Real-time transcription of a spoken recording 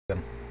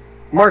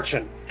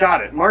Marcin,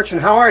 got it. Marcin,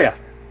 how are you?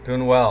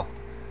 Doing well.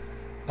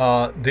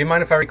 Do you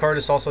mind if I record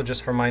this also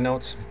just for my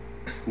notes?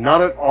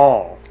 Not at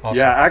all. Awesome.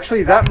 Yeah,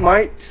 actually, that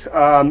might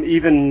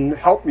even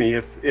help me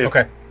if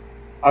Okay.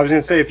 I was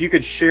going to say if you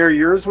could share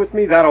yours with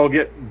me, that'll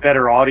get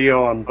better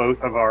audio on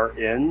both of our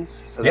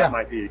ends. So Yeah.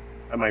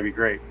 that might be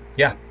great.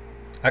 Yeah.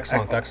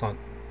 Excellent.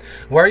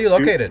 Where are you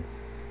located?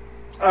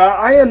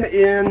 I am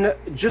in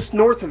just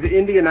north of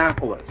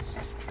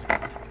Indianapolis.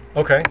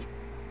 Okay.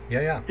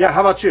 Yeah. Yeah.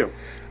 How about you?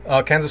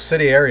 Kansas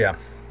City area.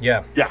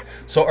 Yeah. Yeah.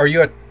 So are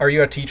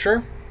you a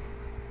teacher?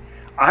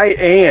 I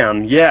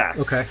am.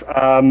 Yes.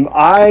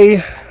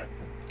 Okay.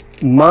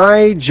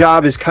 My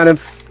job is kind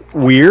of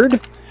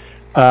weird.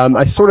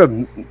 I sort of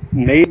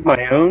made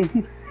my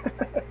own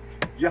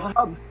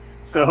job.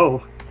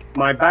 So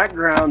my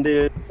background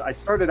is I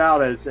started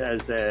out as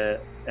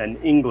an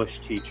English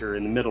teacher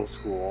in the middle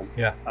school.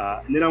 Yeah.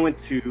 And then I went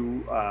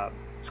to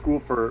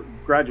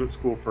graduate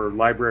school for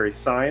library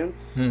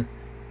science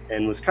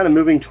and was kind of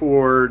moving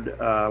toward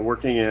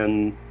working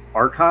in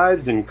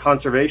archives and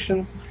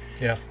conservation.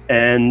 Yeah.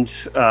 And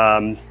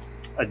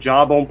a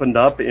job opened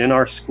up in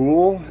our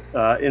school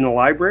in the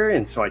library,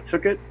 and so I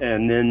took it.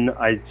 And then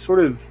I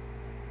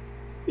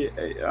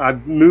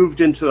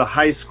moved into the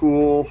high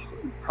school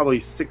probably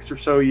 6 or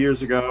so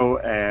years ago,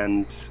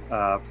 and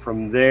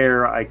from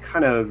there I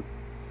kind of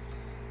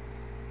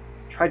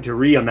tried to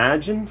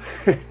reimagine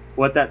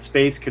what that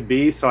space could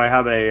be. So I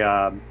have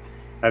a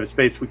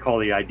space we call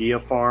the Idea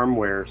Farm,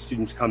 where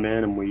students come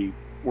in and we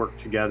work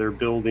together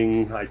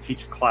building. I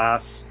teach a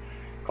class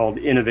called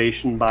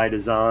Innovation by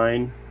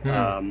Design,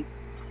 where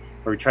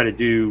we try to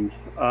do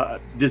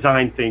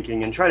design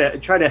thinking and try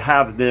to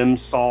have them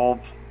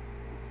solve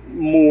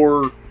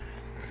more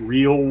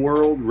real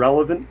world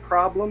relevant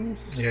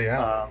problems.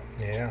 Yeah.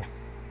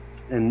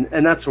 And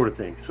that sort of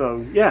thing.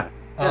 So yeah.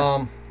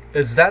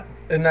 Is that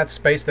in that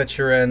space that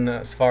you're in,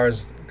 as far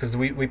as, because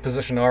we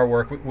position our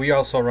work, we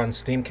also run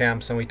STEAM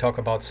camps, and we talk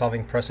about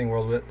solving pressing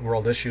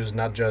world issues,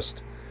 not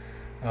just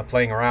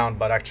playing around,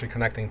 but actually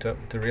connecting to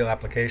real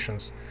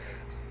applications.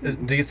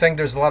 Do you think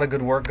there's a lot of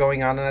good work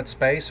going on in that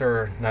space,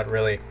 or not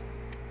really?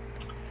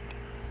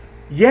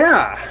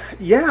 Yeah,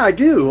 I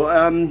do.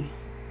 I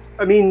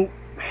mean,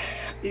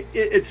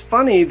 it's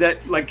funny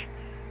that, like,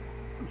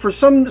 for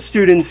some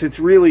students, it's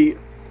really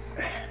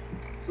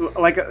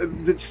like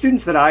the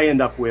students that I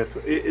end up with.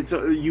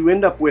 You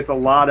end up with a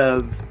lot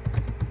of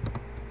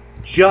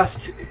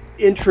just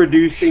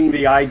introducing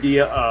the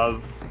idea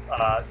of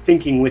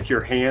thinking with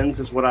your hands,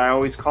 is what I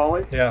always call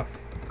it. Yeah.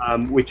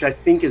 Which I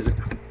think is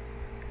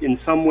in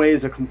some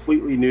ways a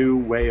completely new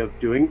way of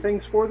doing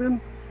things for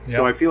them. Yep.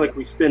 So I feel like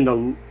we spend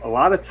a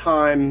lot of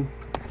time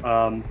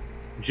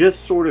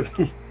just sort of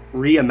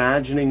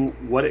reimagining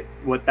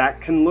what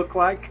that can look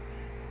like.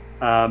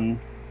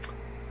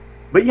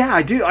 But yeah,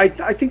 I do. I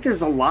think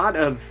there's a lot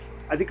of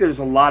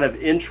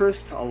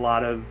interest. A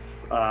lot of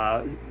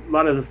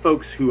the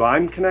folks who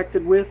I'm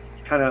connected with,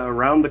 kind of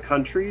around the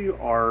country,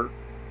 are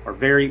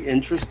very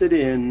interested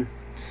in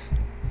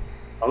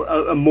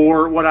a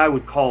more, what I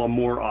would call a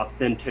more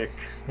authentic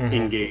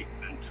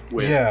engagement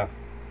with. Yeah.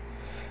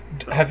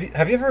 So. Have you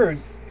ever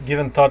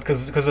given thought,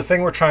 because the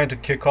thing we're trying to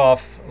kick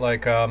off,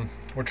 like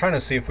we're trying to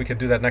see if we could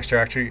do that next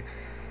year. Actually,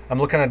 I'm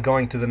looking at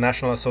going to the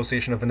National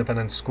Association of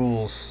Independent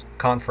Schools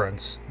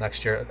conference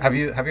next year. Have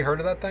you heard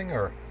of that thing,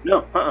 or?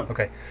 No.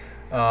 Okay.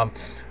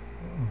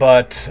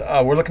 But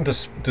we're looking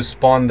to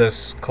spawn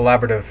this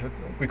collaborative,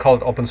 we call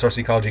it Open Source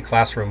Ecology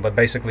classroom, but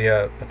basically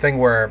a thing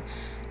where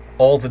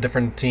all the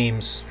different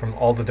teams from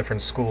all the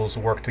different schools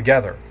work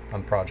together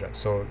on projects.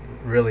 So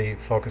really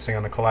focusing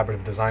on the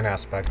collaborative design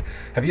aspect.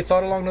 Have you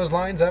thought along those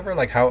lines ever?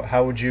 Like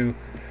how would you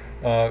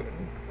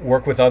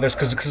work with others?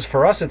 Because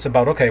for us it's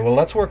about, okay, well,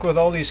 let's work with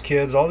all these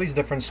kids, all these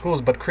different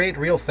schools, but create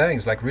real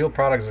things, like real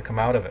products that come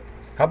out of it.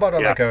 How about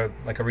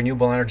like a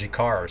renewable energy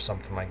car or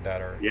something like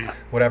that, or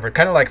whatever?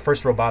 Kind of like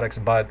First Robotics,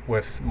 but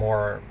with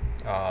more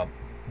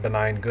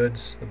benign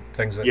goods,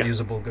 things that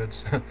usable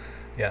goods.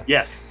 Yeah.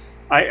 Yes,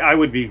 I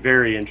would be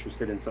very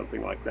interested in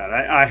something like that.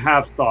 I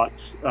have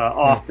thought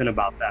often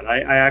about that.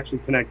 I actually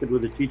connected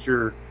with a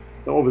teacher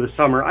over the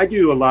summer. I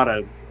do a lot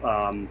of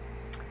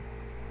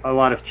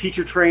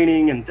teacher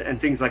training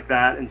and things like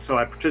that, and so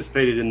I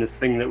participated in this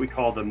thing that we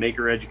call the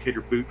Maker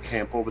Educator Boot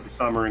Camp over the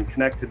summer, and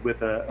connected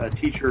with a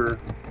teacher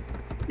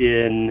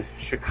in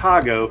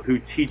Chicago who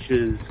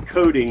teaches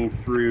coding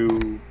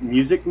through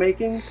music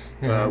making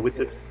with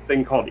this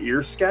thing called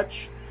Ear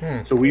Sketch.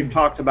 So we've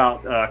talked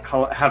about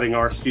having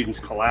our students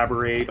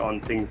collaborate on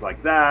things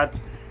like that.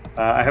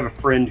 I have a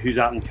friend who's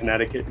out in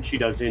Connecticut, and she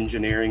does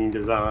engineering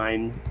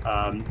design.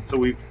 So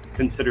we've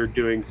considered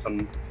doing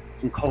some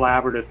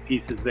collaborative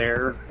pieces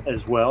there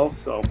as well.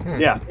 So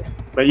yeah,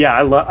 but yeah,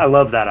 I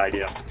love that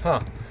idea.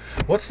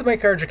 What's the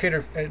Maker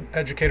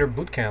Educator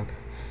Boot Camp?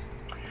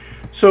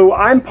 So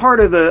I'm part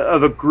of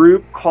a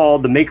group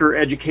called the Maker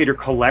Educator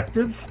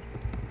Collective,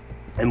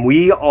 and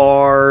we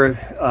are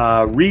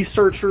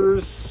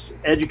researchers,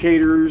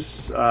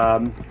 educators,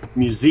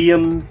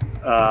 museum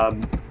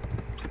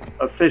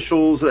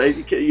officials,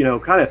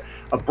 kind of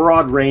a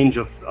broad range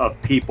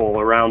of people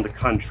around the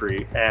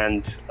country.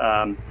 And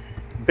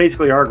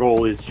basically our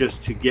goal is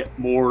just to get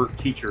more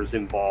teachers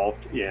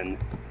involved in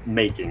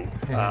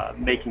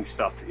making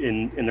stuff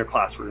in their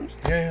classrooms.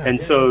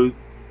 So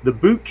the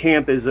boot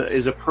camp is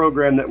a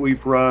program that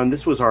we've run.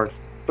 This was our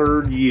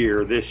third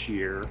year this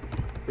year.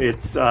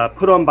 It's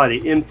put on by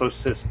the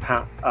Infosys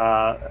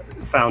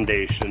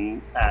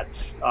Foundation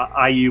at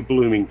IU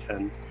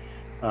Bloomington.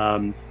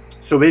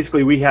 So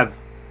basically we have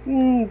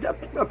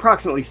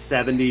approximately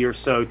 70 or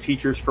so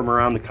teachers from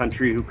around the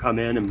country who come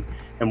in,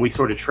 and we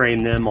sort of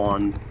train them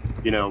on,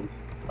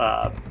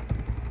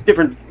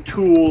 different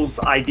tools,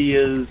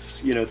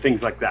 ideas,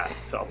 things like that.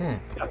 So,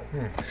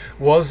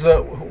 Was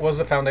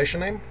the foundation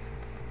name?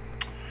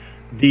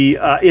 The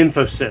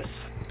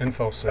Infosys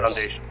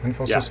Foundation.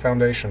 Infosys Yeah.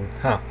 Foundation.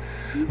 Huh.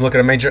 Look at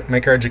a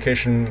Maker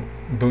Education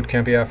boot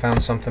camp. Yeah, I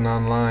found something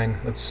online.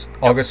 It's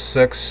August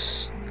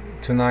 6th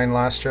to 9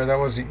 last year. That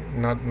was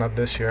not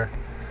this year.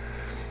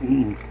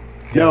 Mm.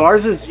 No,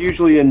 ours is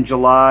usually in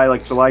July,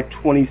 like July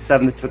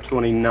 27th to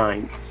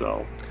 29th.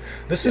 So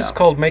this is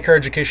called Maker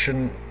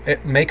Educator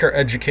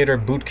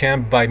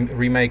Bootcamp by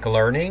Remake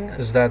Learning.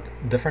 Is that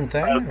a different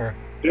thing? Or?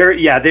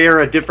 They are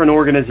a different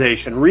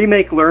organization.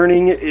 Remake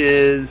Learning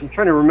is, I'm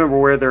trying to remember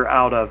where they're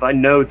out of. I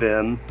know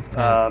them.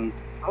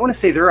 I want to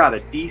say they're out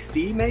of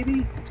DC,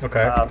 maybe.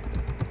 Okay.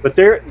 But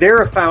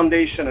they're a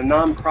foundation, a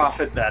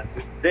nonprofit that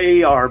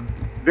they are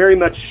very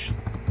much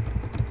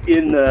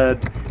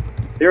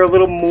they're a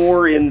little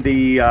more in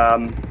the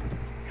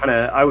kind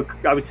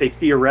of, I would say,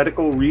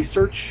 theoretical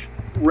research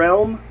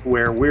realm,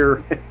 where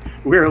we're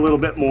a little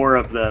bit more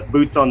of the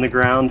boots on the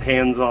ground,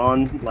 hands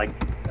on,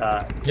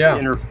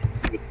 interview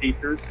with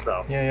teachers.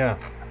 So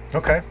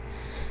okay.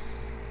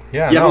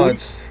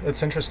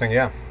 It's interesting.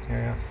 Yep.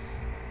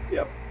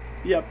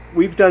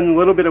 We've done a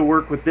little bit of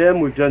work with them.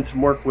 We've done some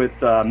work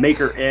with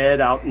Maker Ed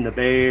out in the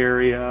Bay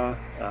Area.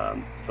 A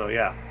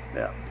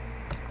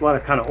lot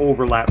of kind of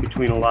overlap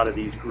between a lot of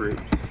these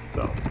groups.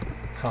 So.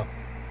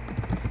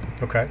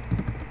 Okay.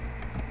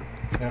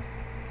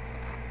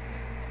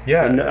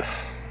 Yeah. And, go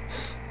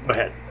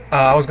ahead.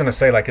 I was gonna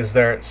say,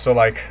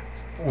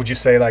 would you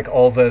say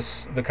all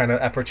this, the kind of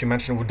effort you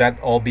mentioned, would that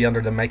all be under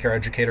the Maker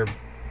Educator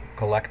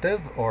Collective,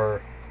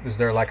 or is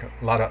there a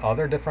lot of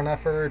other different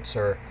efforts,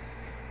 or?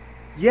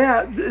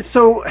 Yeah,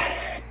 so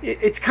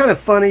it's kind of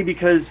funny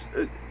because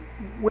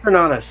we're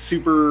not a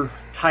super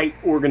tight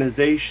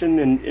organization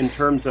in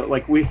terms of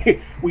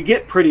we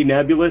get pretty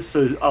nebulous.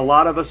 So a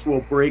lot of us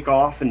will break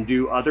off and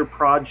do other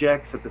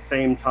projects at the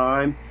same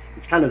time.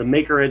 It's kind of the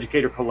Maker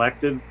Educator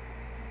Collective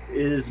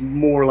is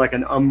more like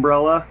an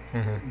umbrella.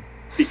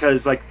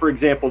 Because, for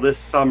example, this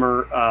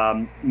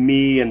summer,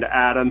 me and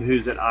Adam,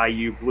 who's at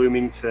IU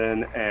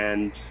Bloomington,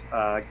 and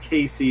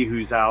Casey,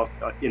 who's out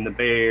in the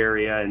Bay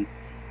Area, and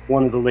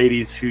one of the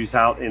ladies who's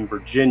out in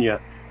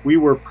Virginia, we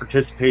were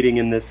participating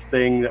in this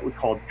thing that we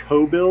called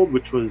Co-Build,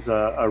 which was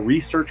a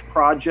research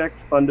project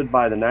funded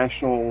by the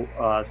National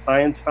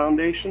Science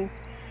Foundation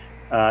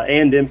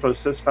and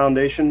Infosys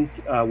Foundation,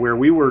 where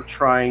we were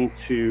trying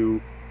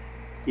to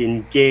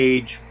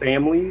engage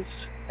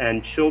families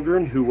and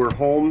children who were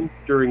home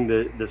during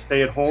the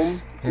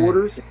stay-at-home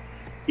orders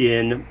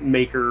in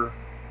Maker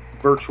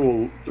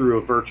through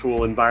a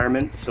virtual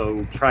environment.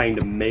 So trying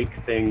to make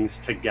things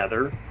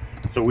together.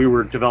 So we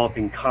were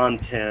developing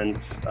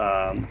content,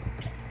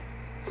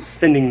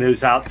 sending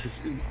those out to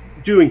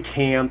doing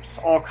camps,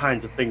 all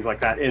kinds of things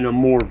like that in a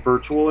more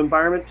virtual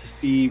environment to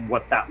see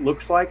what that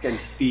looks like and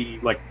to see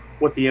what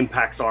the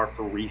impacts are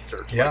for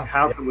research.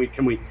 How can we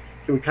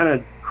kind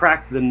of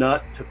crack the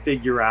nut to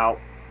figure out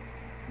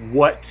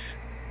what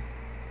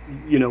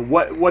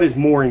is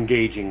more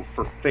engaging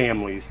for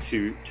families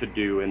to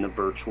do in the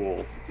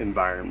virtual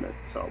environment.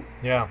 So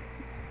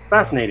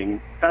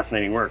fascinating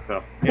work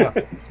though.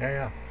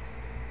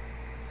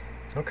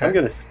 Okay.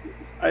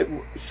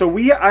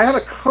 I have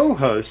a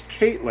co-host,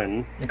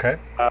 Caitlin. Okay.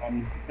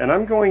 And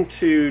I'm going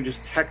to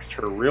just text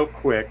her real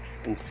quick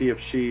and see if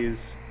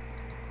she's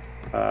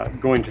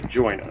going to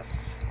join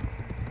us.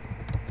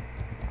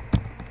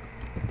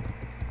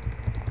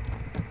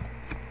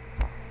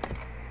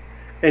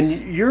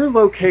 And you're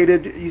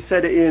located, you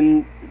said,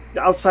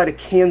 outside of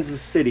Kansas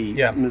City,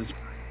 Missouri.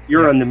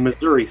 You're on the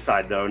Missouri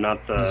side, though,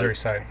 not the... Missouri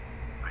side.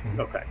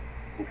 Okay.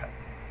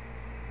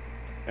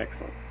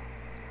 Excellent.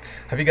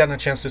 Have you gotten a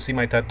chance to see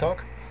my TED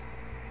Talk?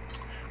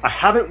 I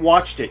haven't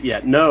watched it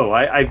yet, no.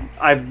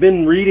 I've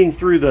been reading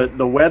through the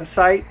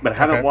website, but I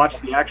haven't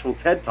watched the actual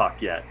TED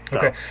Talk yet. So.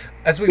 Okay.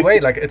 As we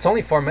wait, it's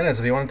only 4 minutes.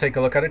 Do you want to take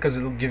a look at it? Because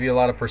it'll give you a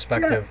lot of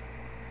perspective.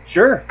 Yeah.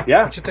 Sure,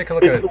 yeah. You should take a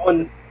look at it. It's the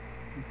one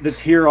that's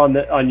here on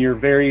the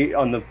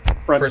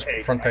front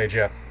page. Front page,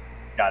 yeah.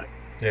 Got it.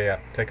 Yeah.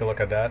 Take a look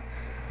at that.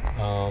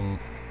 My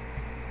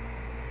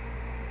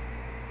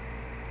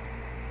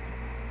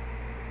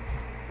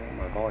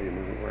volume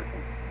isn't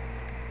working.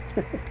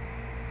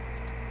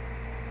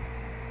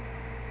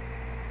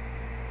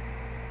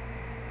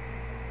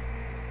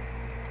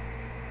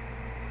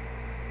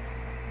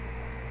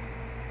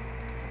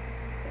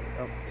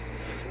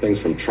 Things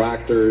from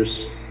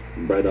tractors,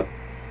 bred up.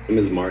 My name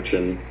is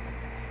Marcin,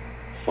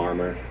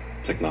 farmer,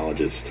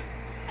 technologist.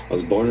 I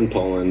was born in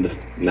Poland,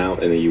 now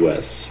in the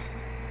US.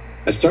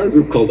 I started a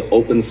group called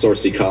Open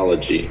Source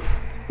Ecology.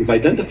 We've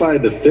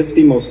identified the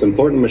 50 most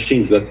important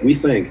machines that we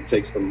think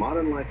takes for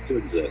modern life to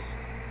exist.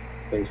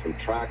 Things from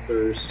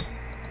tractors,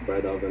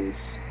 bread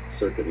ovens,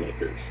 circuit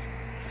makers.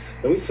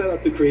 Then we set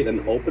out to create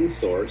an open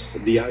source,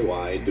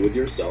 DIY,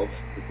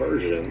 do-it-yourself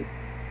version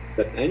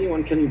that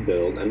anyone can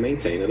build and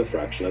maintain at a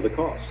fraction of the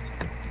cost.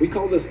 We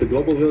call this the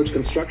Global Village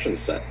Construction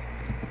Set.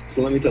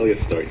 So let me tell you a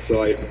story.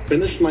 So I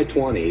finished my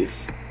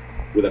 20s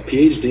with a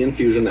PhD in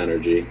fusion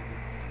energy,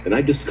 and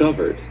I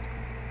discovered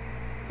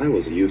I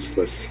was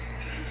useless.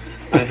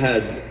 I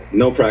had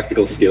no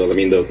practical skills. I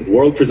mean, the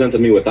world presented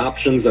me with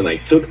options and I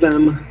took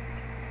them.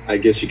 I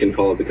guess you can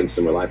call it the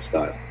consumer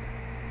lifestyle.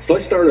 So I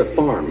started a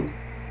farm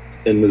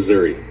in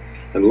Missouri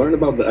and learned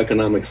about the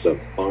economics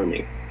of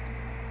farming.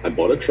 I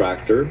bought a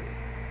tractor,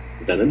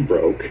 then it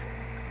broke.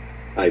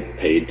 I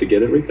paid to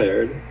get it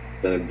repaired,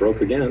 then it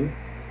broke again.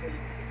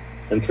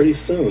 And pretty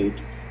soon,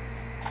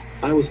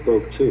 I was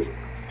broke too.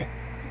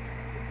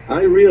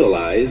 I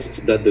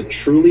realized that the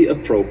truly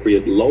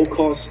appropriate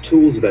low-cost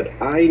tools that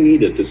I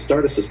needed to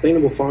start a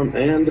sustainable farm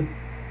and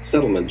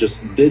settlement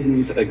just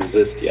didn't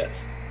exist yet.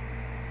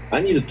 I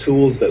needed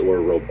tools that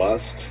were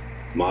robust,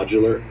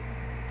 modular,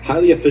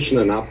 highly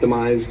efficient and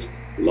optimized,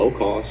 low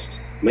cost,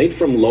 made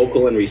from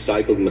local and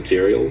recycled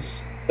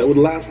materials that would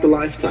last a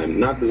lifetime,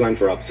 not designed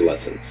for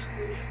obsolescence.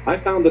 I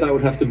found that I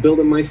would have to build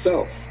them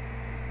myself.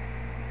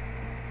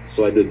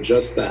 So I did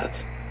just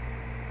that.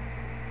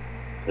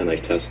 And I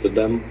tested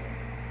them.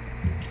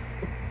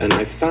 And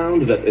I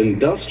found that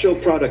industrial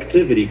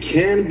productivity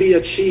can be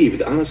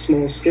achieved on a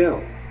small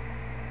scale.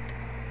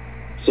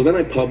 So then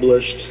I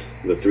published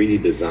the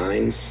 3D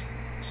designs,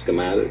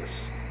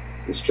 schematics,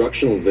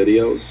 instructional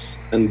videos,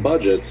 and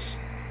budgets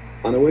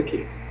on a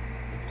wiki.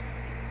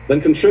 Then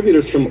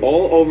contributors from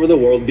all over the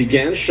world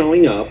began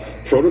showing up,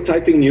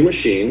 prototyping new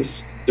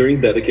machines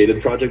during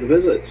dedicated project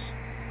visits.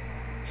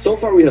 So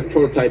far we have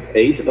prototyped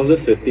 8 of the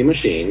 50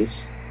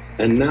 machines,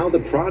 and now the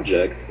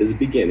project is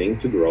beginning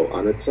to grow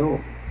on its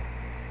own.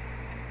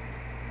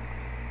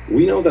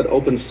 We know that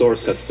open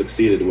source has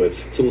succeeded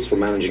with tools for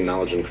managing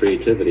knowledge and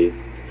creativity,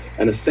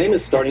 and the same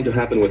is starting to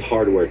happen with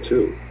hardware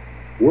too.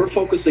 We're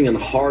focusing on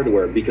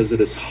hardware because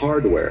it is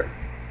hardware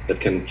that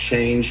can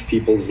change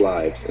people's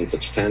lives in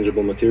such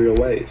tangible material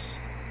ways.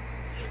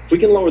 If we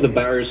can lower the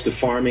barriers to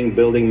farming,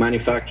 building,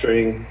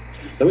 manufacturing,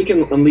 then we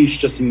can unleash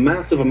just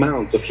massive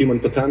amounts of human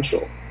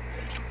potential.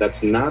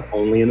 That's not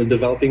only in the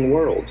developing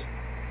world.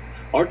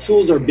 Our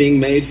tools are being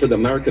made for the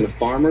American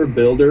farmer,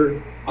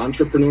 builder,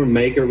 entrepreneur,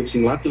 maker. We've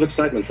seen lots of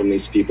excitement from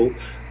these people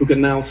who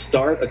can now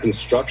start a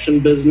construction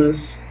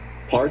business,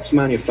 parts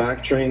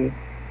manufacturing,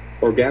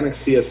 organic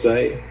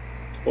CSA,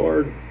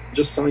 or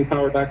just selling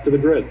power back to the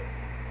grid.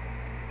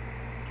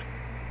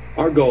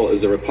 Our goal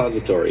is a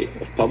repository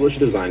of published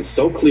designs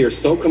so clear,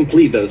 so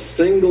complete that a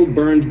single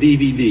burned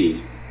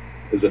DVD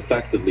is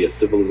effectively a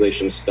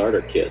civilization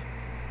starter kit.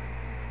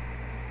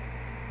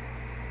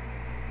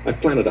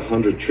 I've planted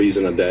 100 trees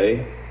in a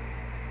day.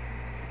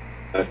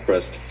 I've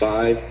pressed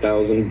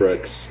 5,000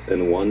 bricks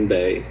in one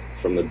day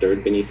from the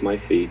dirt beneath my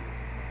feet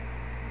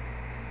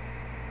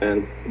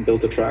and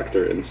built a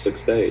tractor in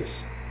 6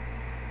 days.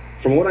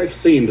 From what I've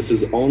seen, this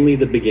is only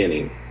the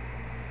beginning.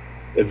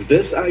 If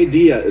this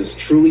idea is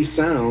truly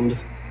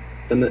sound,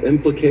 then the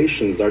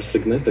implications are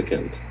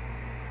significant.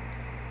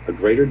 A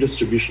greater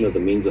distribution of the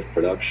means of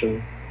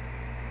production,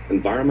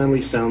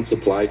 environmentally sound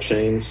supply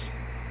chains,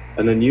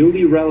 and a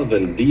newly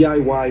relevant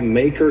DIY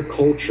maker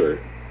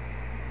culture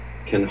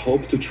can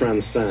hope to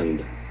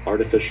transcend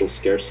artificial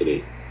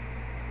scarcity.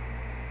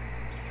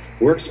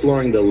 We're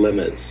exploring the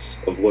limits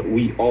of what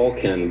we all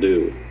can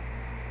do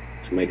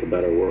to make a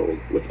better world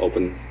with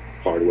open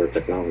hardware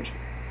technology.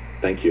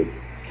 Thank you.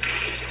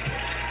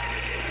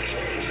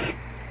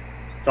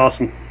 It's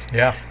awesome.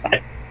 Yeah.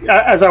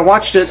 As I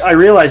watched it, I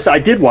realized I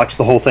did watch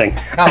the whole thing.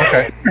 Oh,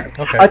 okay.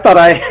 Okay. I thought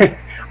I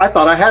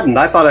hadn't.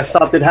 I thought I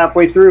stopped it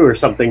halfway through or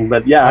something.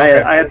 But yeah,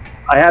 okay.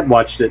 I had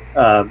watched it.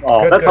 That's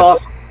good.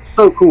 Awesome.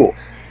 So cool.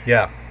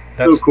 Yeah,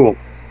 that's so cool.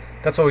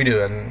 That's what we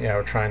do, and yeah,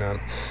 we're trying to.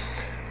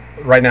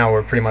 Right now,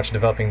 we're pretty much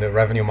developing the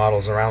revenue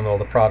models around all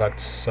the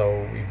products.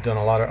 So we've done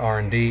a lot of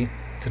R&D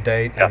to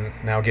date, and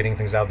now getting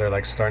things out there,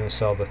 like starting to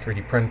sell the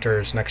 3D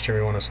printers. Next year,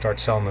 we want to start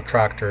selling the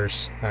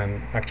tractors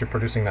and actually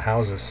producing the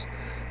houses.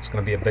 It's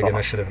going to be a big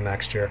initiative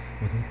next year.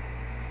 Mm-hmm.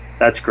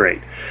 That's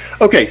great.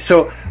 Okay,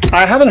 so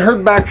I haven't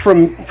heard back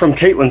from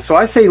Caitlin, so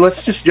I say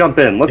let's just jump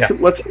in. Let's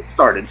get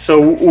started. So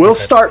we'll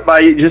start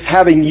by just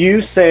having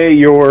you say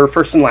your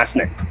first and last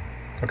name.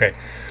 Okay,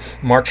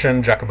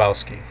 Marcin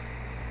Jakubowski.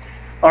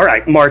 All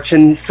right,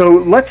 Marcin. So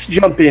let's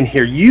jump in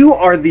here. You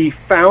are the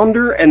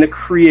founder and the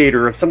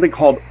creator of something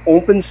called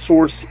Open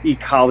Source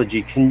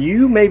Ecology. Can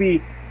you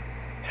maybe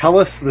tell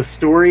us the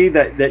story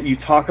that you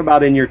talk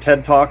about in your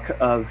TED Talk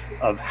of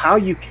how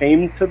you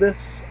came to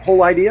this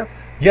whole idea?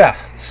 Yeah,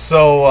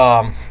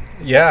 so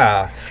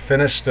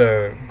finished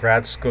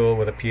grad school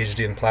with a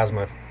PhD in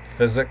plasma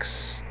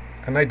physics,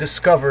 and I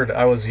discovered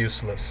I was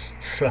useless.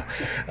 So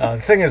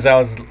the thing is, I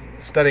was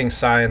studying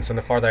science, and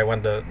the farther I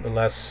went, the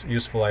less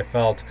useful I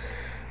felt.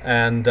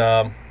 And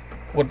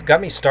what got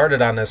me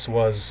started on this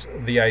was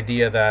the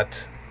idea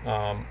that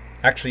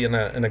actually in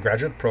a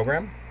graduate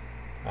program,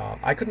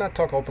 I could not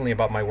talk openly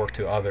about my work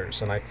to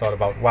others, and I thought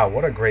about, wow,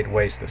 what a great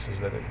waste this is,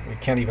 that we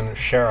can't even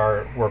share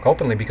our work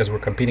openly because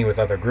we're competing with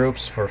other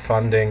groups for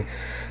funding,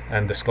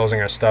 and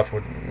disclosing our stuff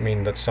would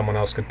mean that someone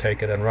else could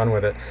take it and run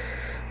with it.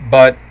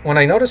 But when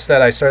I noticed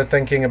that, I started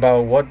thinking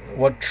about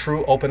what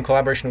true open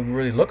collaboration would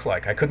really look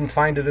like. I couldn't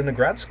find it in the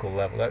grad school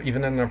level,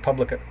 even in our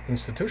public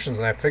institutions,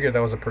 and I figured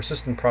that was a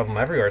persistent problem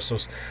everywhere. So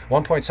at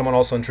one point, someone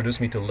also introduced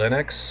me to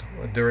Linux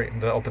during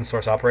the open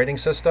source operating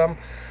system,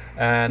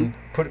 and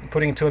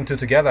putting two and two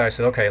together, I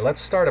said, okay, let's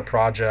start a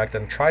project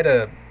and try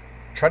to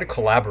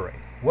collaborate.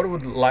 What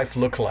would life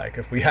look like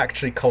if we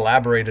actually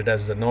collaborated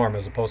as the norm,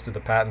 as opposed to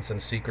the patents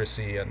and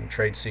secrecy and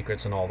trade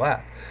secrets and all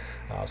that?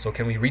 So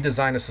can we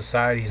redesign a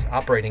society's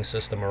operating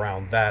system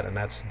around that? And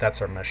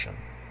that's our mission.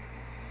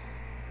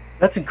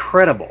 That's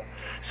incredible.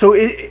 So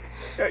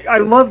I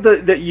love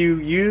that you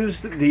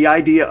used the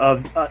idea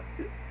of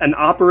an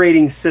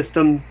operating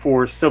system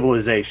for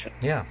civilization.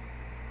 Yeah,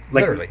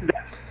 like literally.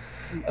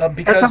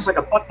 Because that sounds like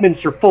a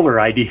Buckminster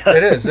Fuller idea.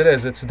 It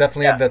is. It's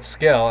definitely at that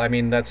scale. I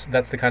mean, that's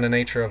the kind of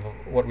nature of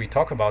what we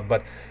talk about.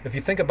 But if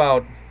you think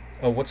about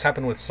what's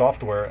happened with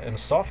software, and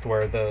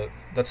software,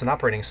 that's an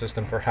operating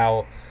system for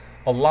how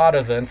a lot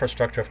of the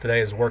infrastructure of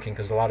today is working,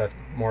 because a lot of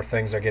more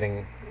things are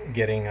getting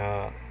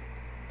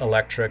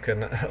electric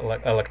and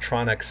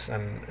electronics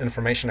and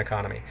information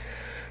economy.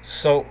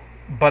 So,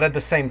 but at the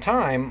same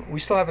time,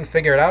 we still haven't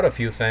figured out a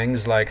few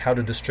things, like how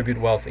to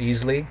distribute wealth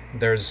easily.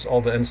 There's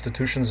all the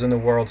institutions in the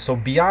world. So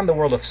beyond the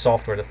world of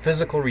software, the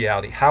physical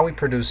reality, how we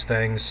produce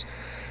things,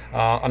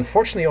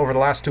 unfortunately, over the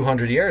last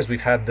 200 years,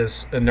 we've had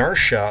this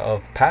inertia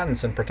of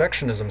patents and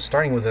protectionism,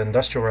 starting with the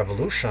Industrial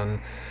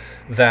Revolution,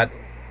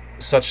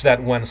 such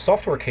that when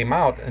software came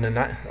out,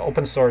 and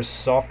open source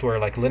software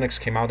like Linux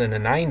came out in the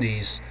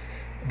 90s,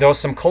 there was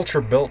some culture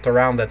built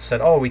around that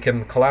said, oh, we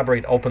can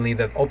collaborate openly,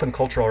 that open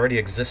culture already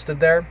existed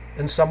there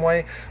in some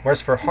way.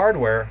 Whereas for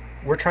hardware,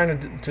 we're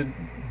trying to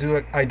do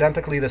it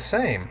identically the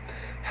same.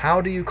 How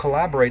do you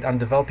collaborate on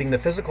developing the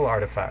physical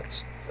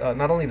artifacts?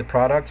 Not only the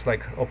products,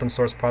 like open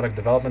source product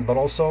development, but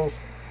also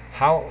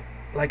how,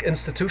 like,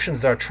 institutions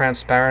that are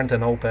transparent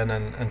and open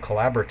and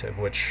collaborative,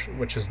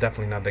 which is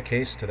definitely not the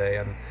case today.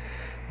 And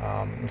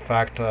in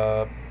fact,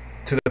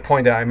 to the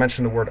point that I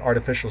mentioned the word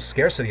artificial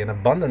scarcity and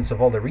abundance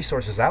of all the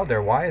resources out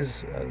there, why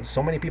is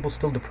so many people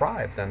still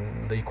deprived?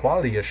 And the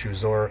equality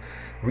issues, or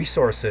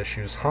resource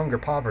issues, hunger,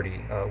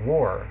 poverty,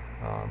 war,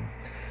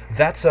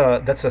 that's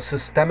a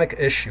systemic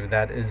issue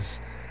that is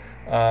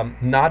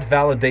not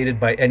validated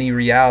by any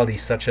reality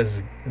such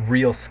as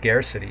real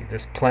scarcity.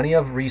 There's plenty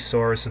of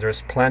resource,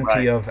 there's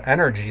plenty of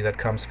energy that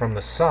comes from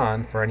the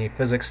sun. For any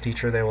physics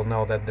teacher, they will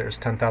know that there's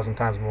 10,000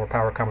 times more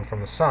power coming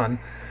from the sun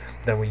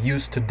than we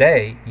use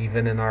today,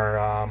 even in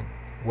our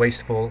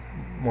wasteful,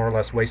 more or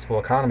less wasteful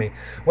economy.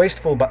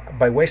 Wasteful,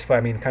 by wasteful I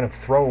mean kind of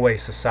throwaway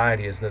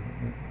society is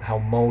how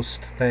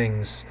most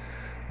things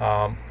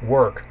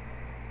work.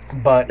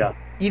 But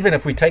even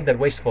if we take that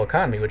wasteful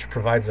economy, which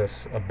provides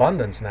us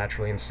abundance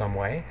naturally in some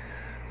way,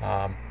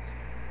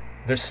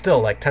 there's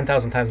still like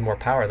 10,000 times more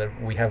power that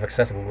we have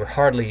accessible. We're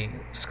hardly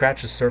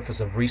scratch the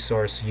surface of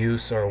resource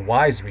use or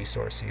wise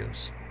resource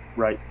use.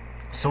 Right.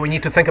 So we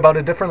need to think about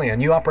it differently, a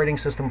new operating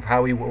system for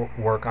how we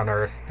work on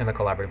Earth in a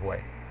collaborative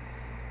way.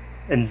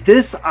 And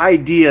this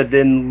idea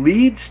then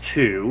leads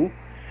to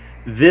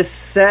this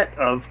set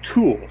of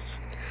tools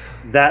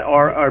that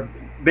are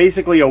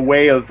basically a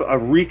way of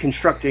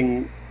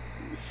reconstructing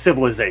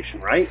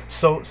civilization, right?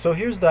 So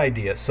here's the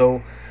idea.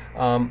 So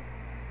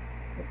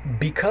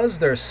because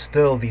there's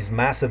still these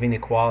massive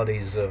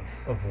inequalities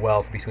of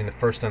wealth between the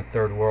first and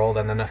third world,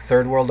 and then a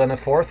third world and a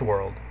fourth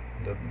world,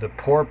 the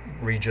poor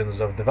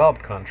regions of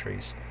developed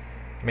countries.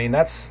 I mean,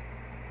 that's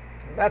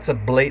a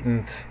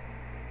blatant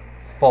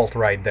fault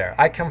right there.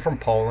 I come from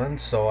Poland,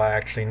 so I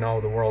actually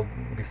know the world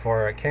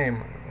before I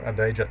came. At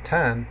the age of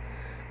 10,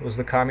 it was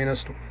the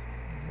communist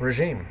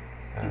regime.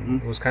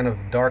 It was kind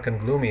of dark and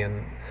gloomy,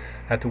 and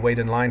had to wait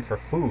in line for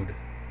food,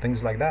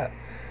 things like that.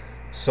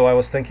 So I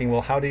was thinking,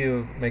 well, how do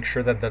you make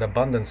sure that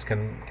abundance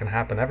can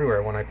happen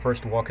everywhere? When I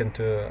first walk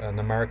into an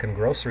American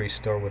grocery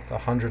store with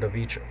 100 of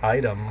each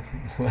item,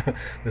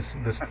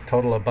 this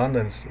total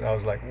abundance, I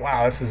was like,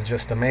 wow, this is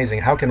just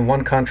amazing. How can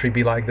one country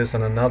be like this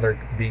and another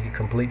be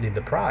completely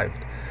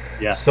deprived?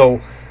 Yeah. So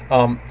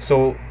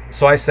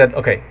I said,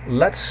 okay,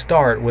 let's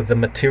start with the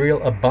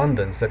material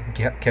abundance that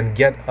can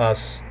get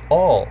us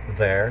all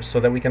there,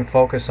 so that we can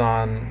focus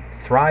on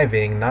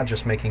thriving, not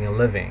just making a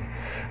living.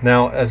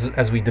 Now,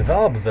 as we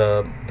develop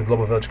the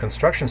Global Village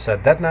construction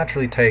set, that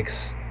naturally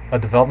takes a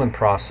development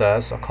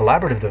process, a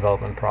collaborative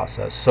development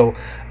process. So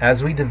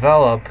as we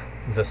develop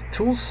this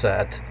tool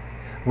set,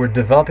 we're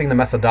developing the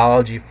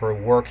methodology for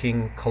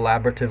working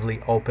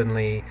collaboratively,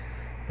 openly,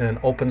 in an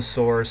open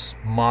source,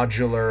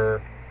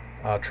 modular,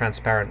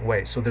 transparent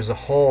way. So there's a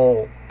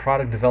whole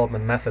product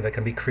development method that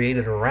can be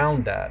created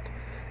around that.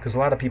 Because a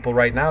lot of people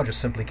right now just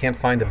simply can't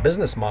find the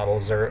business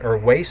models or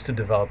ways to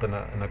develop in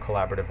a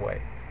collaborative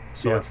way.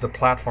 So it's the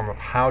platform of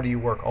how do you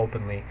work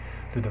openly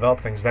to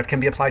develop things that can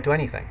be applied to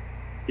anything.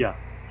 Yeah.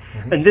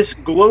 And this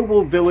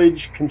global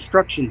village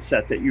construction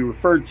set that you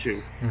referred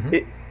to,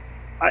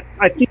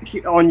 I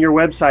think on your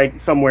website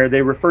somewhere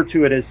they refer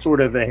to it as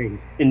sort of a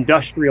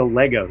industrial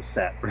Lego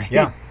set, right?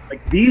 Yeah.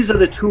 Like these are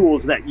the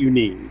tools that you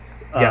need.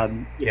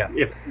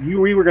 If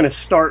we were going to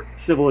start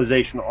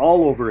civilization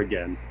all over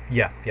again.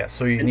 Yeah.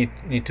 So you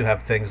need to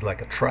have things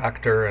like a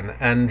tractor, an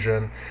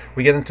engine.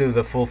 We get into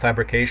the full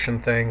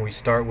fabrication thing. We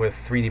start with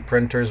 3D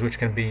printers, which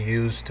can be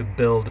used to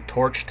build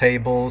torch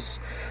tables,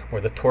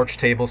 where the torch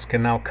tables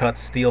can now cut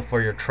steel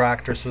for your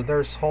tractor. So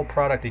there's whole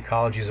product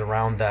ecologies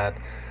around that.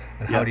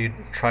 And how do you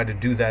try to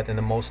do that in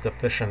the most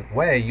efficient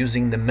way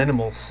using the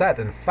minimal set,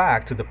 in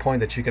fact, to the point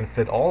that you can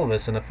fit all of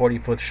this in a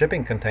 40-foot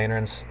shipping container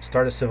and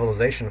start a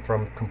civilization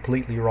from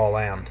completely raw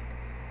land.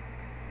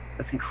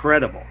 That's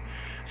incredible.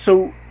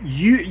 So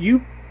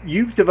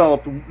you've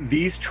developed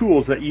these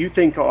tools that you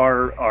think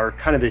are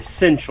kind of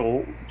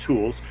essential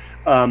tools.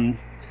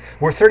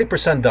 We're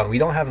 30% done. We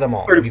don't have them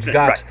all.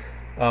 30%,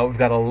 We've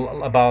got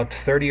about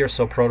 30 or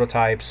so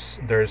prototypes.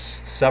 There's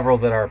several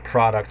that are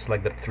products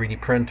like the 3D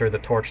printer, the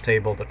torch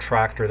table, the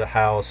tractor, the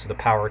house, the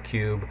power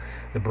cube,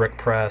 the brick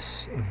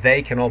press.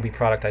 They can all be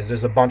productized.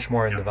 There's a bunch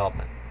more in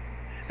development.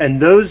 And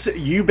those,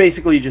 you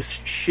basically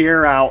just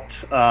share out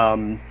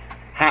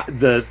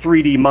the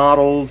 3D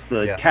models,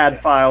 the CAD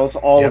files,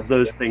 all of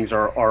those things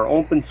are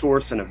open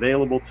source and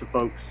available to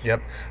folks.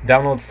 Yep.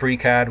 Download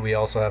FreeCAD. We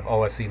also have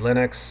OSE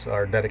Linux,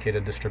 our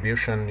dedicated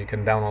distribution. You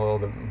can download all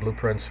the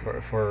blueprints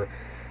for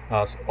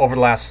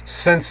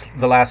since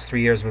the last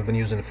 3 years we've been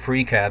using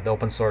FreeCAD, the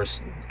open source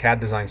CAD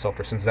design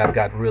software, since that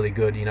got really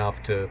good enough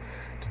to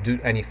do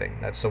anything.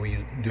 So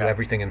we do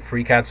everything in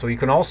FreeCAD. So you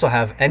can also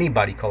have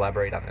anybody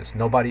collaborate on this.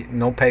 No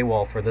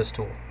paywall for this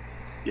tool.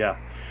 Yeah.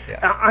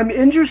 I'm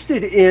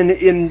interested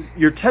in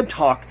your TED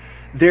Talk.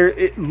 There,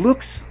 it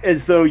looks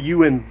as though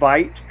you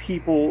invite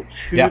people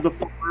to the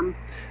farm,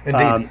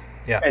 Indeed.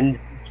 And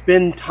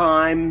spend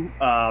time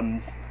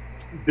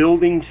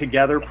building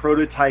together,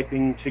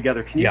 prototyping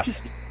together. Can you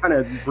just kind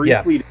of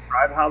briefly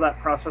describe how that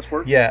process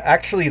works? Yeah,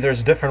 actually,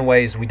 there's different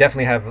ways. We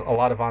definitely have a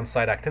lot of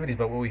on-site activities,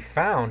 but what we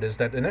found is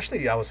that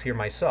initially I was here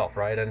myself,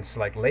 right, and it's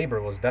like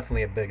labor was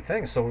definitely a big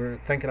thing. So we're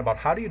thinking about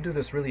how do you do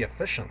this really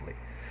efficiently.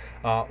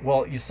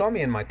 Well, you saw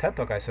me in my TED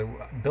Talk. I said,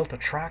 built a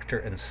tractor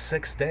in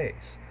 6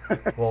 days.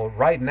 Well,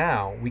 right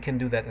now, we can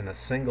do that in a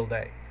single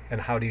day.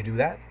 And how do you do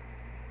that?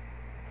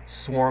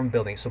 Swarm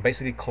building. So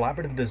basically,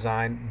 collaborative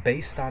design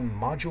based on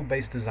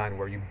module-based design,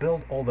 where you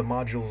build all the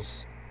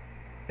modules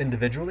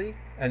individually.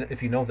 And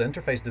if you know the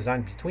interface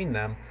design between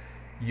them,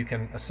 you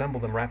can assemble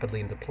them rapidly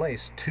into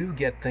place to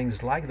get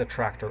things like the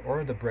tractor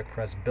or the brick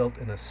press built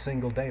in a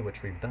single day,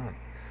 which we've done.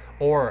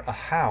 Or a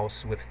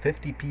house with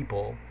 50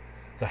 people.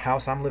 The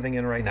house I'm living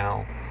in right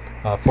now,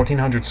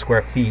 1,400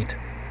 square feet,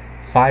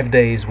 5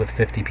 days with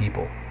 50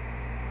 people.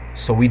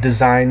 So we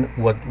design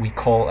what we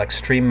call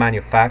extreme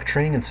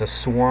manufacturing. It's a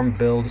swarm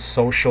build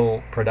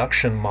social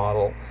production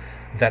model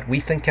that we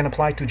think can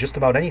apply to just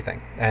about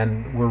anything.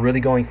 And we're really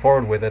going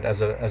forward with it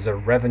as a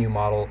revenue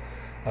model,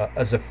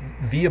 as a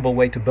viable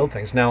way to build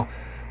things. Now,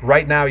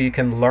 right now you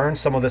can learn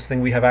some of this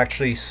thing. We have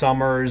actually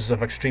summers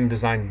of extreme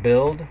design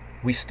build.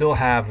 We still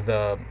have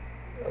the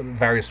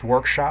various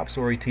workshops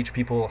where we teach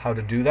people how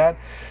to do that.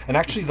 And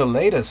actually the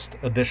latest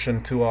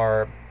addition to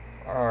our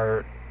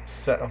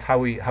set of how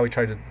we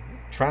try to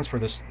transfer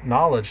this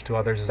knowledge to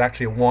others is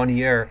actually a 1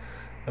 year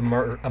a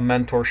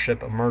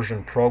mentorship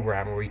immersion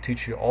program where we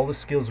teach you all the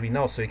skills we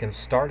know so you can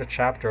start a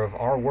chapter of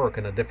our work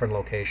in a different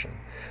location.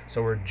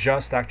 So we're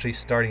just actually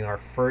starting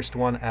our first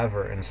one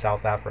ever in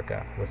South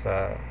Africa with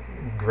a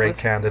great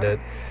candidate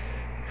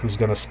who's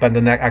going to spend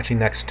the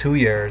next 2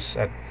 years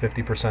at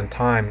 50%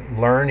 time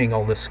learning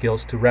all the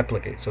skills to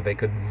replicate. So they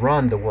could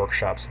run the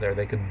workshops there.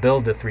 They could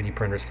build the 3D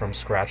printers from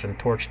scratch and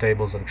torch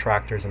tables and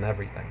tractors and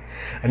everything.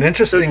 And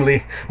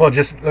interestingly, let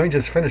me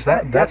just finish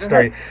that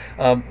story.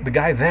 The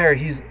guy there,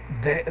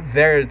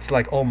 there it's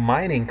like all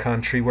mining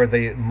country where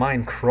they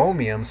mine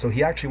chromium. So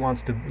he actually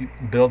wants to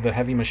build the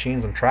heavy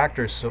machines and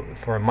tractors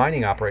for a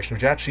mining operation,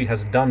 which actually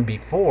has done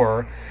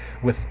before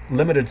with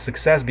limited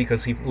success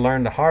because he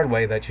learned the hard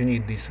way that you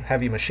need these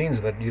heavy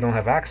machines that you don't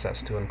have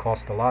access to and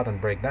cost a lot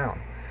and break down.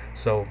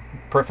 So,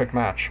 perfect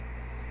match.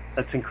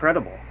 That's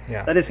incredible.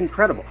 Yeah. That is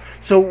incredible.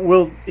 So,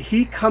 will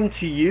he come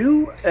to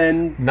you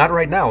and... Not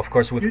right now, of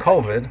course, with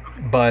COVID,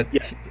 but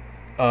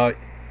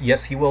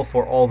yes, he will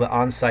for all the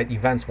on-site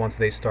events once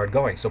they start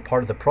going. So,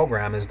 part of the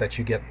program is that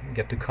you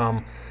get to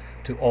come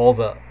to all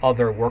the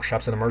other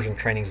workshops and immersion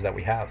trainings that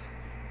we have.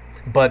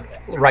 But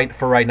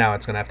right now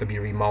it's going to have to be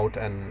remote,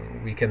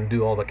 and we can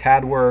do all the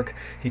CAD work.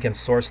 He can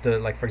source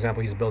for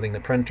example, he's building the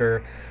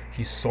printer.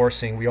 He's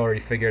sourcing. We already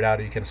figured out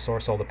you can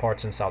source all the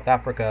parts in South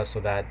Africa so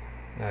that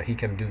he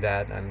can do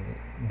that and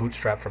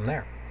bootstrap from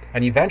there.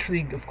 And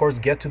eventually, of course,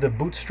 get to the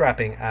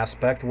bootstrapping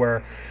aspect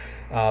where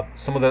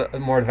Some of the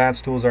more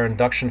advanced tools are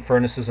induction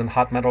furnaces and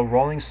hot metal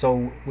rolling.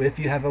 So if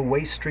you have a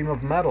waste stream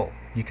of metal,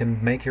 you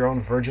can make your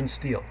own virgin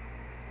steel.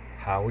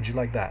 How would you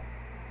like that?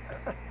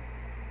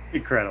 It's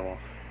incredible.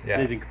 Yeah.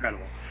 It is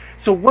incredible.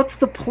 So what's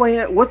the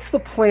plan? What's the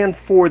plan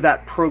for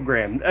that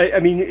program? I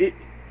mean,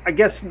 I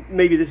guess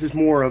maybe this is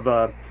more of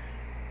a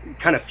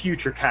kind of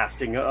future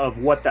casting of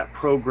what that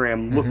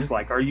program looks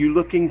like. Are you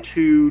looking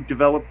to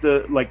develop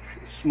the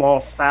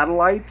small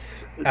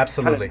satellites?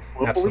 Absolutely,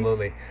 kind of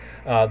absolutely.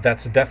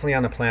 That's definitely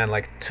on the plan.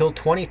 Like till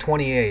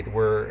 2028,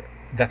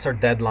 that's our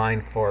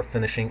deadline for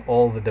finishing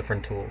all the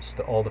different tools,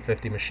 all the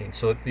 50 machines.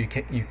 So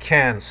you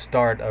can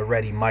start a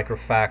ready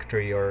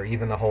microfactory or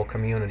even a whole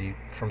community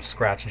from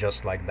scratch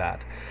just like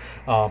that.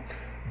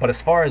 But as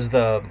far as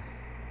the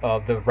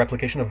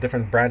replication of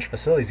different branch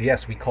facilities,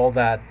 yes, we call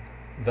that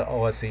the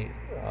OSE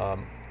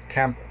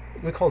camp.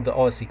 We call it the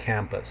OSE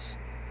campus.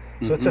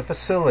 So it's a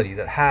facility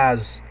that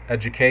has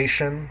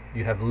education,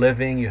 you have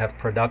living, you have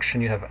production,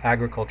 you have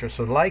agriculture.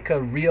 So like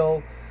a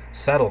real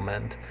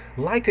settlement,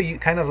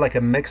 kind of like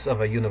a mix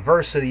of a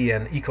university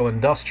and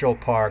eco-industrial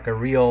park, a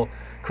real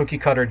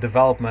cookie-cutter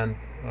development,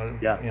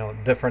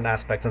 different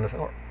aspects,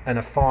 and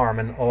a farm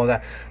and all of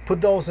that.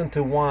 Put those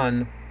into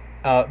one,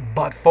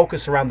 but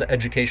focus around the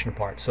education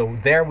part. So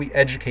there we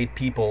educate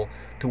people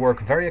to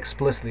work very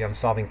explicitly on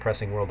solving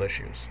pressing world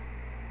issues.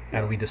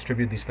 And we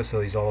distribute these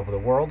facilities all over the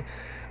world.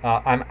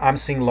 I'm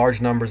seeing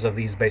large numbers of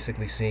these,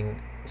 basically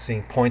seeing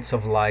points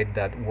of light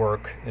that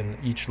work in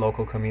each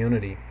local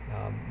community,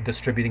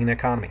 distributing the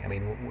economy. I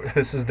mean,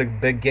 this is the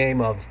big game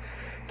of,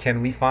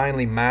 can we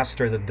finally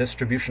master the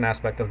distribution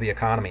aspect of the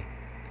economy?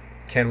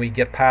 Can we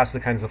get past the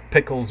kinds of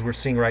pickles we're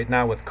seeing right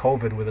now with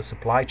COVID, with the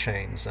supply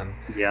chains and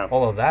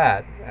all of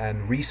that,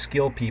 and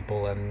reskill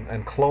people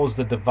and close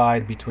the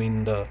divide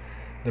between the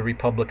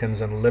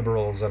Republicans and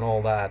liberals and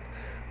all that?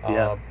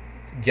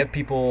 Get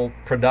people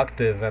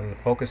productive and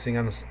focusing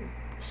on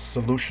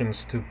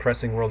solutions to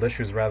pressing world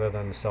issues rather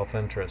than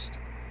self-interest.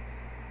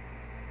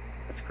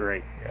 That's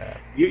great. Yeah.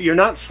 You're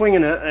not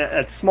swinging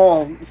at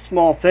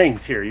small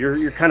things here.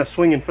 You're kind of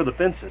swinging for the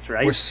fences,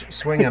 right? We're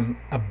swinging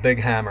a big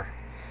hammer.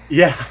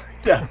 Yeah,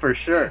 for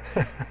sure.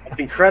 That's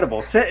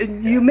incredible. So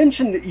you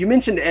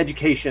mentioned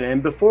education,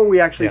 and before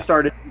we actually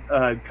started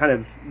kind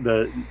of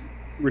the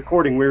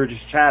recording, we were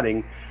just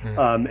chatting,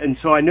 and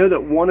so I know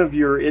that one of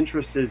your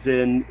interests is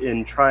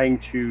in trying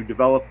to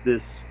develop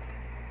this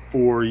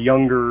for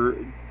younger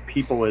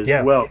people as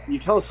well. Can you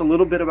tell us a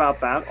little bit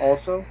about that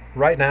also?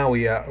 Right now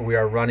we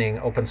are running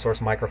open source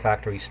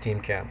microfactory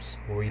STEAM camps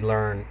where we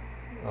learn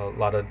a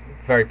lot of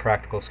very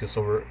practical skills.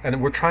 So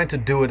we're trying to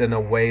do it in a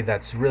way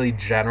that's really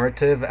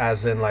generative,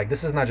 as in, like,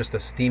 this is not just a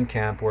STEAM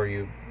camp where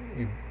you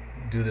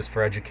do this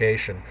for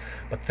education,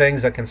 but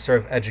things that can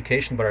serve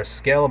education but are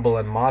scalable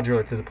and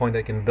modular to the point that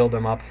you can build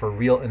them up for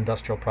real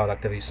industrial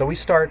productivity. So we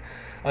start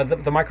the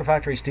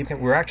microfactory STEAM camp.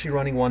 We're actually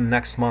running one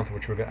next month,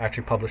 which we're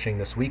actually publishing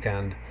this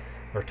weekend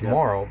or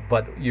tomorrow.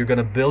 But you're going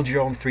to build your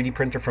own 3D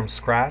printer from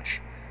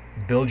scratch,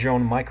 build your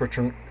own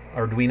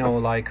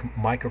Arduino-like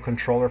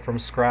microcontroller from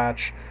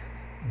scratch,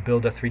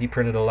 build a 3D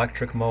printed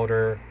electric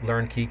motor,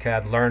 learn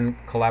KiCad, learn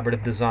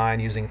collaborative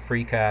design using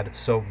FreeCAD.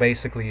 So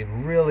basically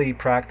really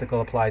practical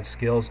applied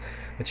skills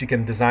that you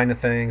can design the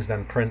things,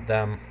 then print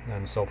them,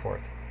 and so forth.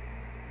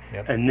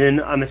 And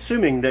then I'm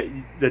assuming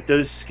that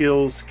those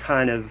skills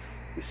kind of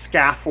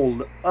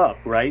scaffold up,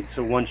 right?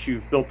 So once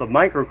you've built the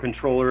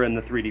microcontroller and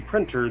the 3D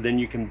printer, then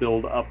you can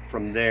build up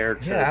from there.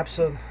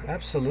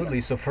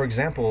 Absolutely. So for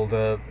example,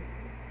 the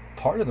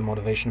part of the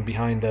motivation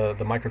behind the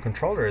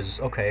microcontroller is,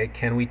 okay,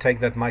 can we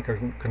take that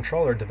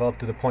microcontroller, develop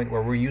to the point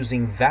where we're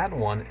using that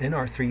one in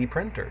our 3D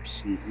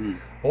printers?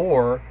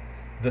 Or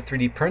the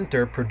 3D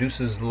printer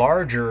produces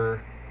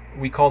larger,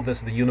 we call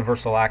this the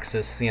universal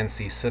axis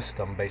CNC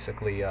system,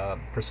 basically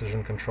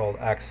precision controlled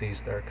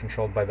axes that are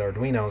controlled by the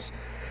Arduinos,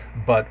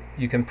 but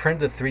you can print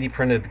the 3D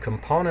printed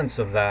components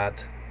of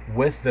that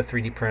with the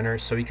 3D printer,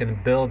 so you can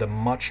build a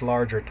much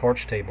larger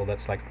torch table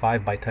that's like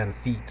 5 by 10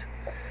 feet.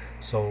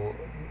 So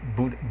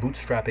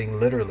bootstrapping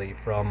literally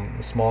from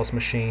the smallest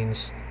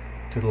machines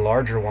to the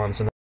larger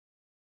ones, and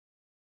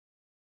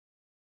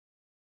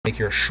make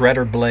your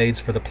shredder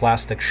blades for the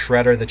plastic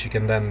shredder that you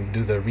can then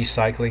do the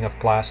recycling of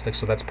plastic.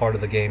 So that's part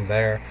of the game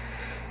there.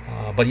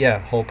 But yeah,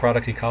 whole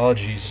product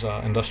ecologies,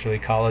 industrial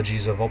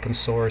ecologies of open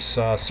source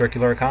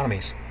circular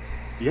economies.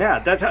 Yeah,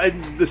 that's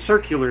the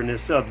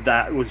circularness of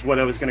that was what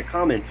I was going to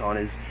comment on.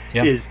 Is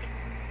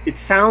it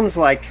sounds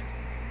like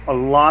a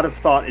lot of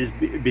thought is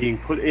being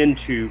put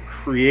into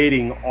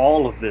creating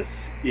all of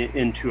this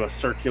into a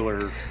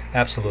circular.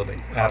 Absolutely.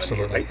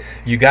 Right?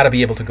 You got to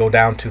be able to go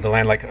down to the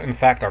land. Like, in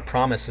fact, our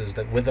promise is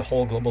that with the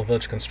whole global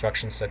village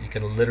construction set, you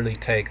can literally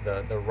take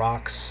the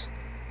rocks,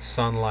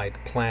 sunlight,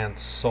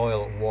 plants,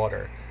 soil,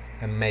 water,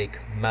 and make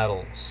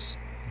metals,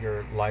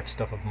 your life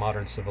stuff of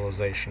modern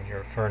civilization,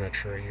 your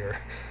furniture, your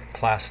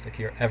plastic,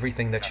 your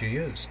everything that you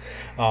use.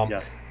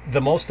 The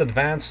most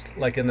advanced,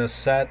 like in the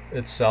set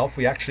itself,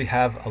 we actually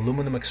have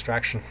aluminum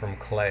extraction from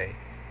clay.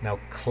 Now,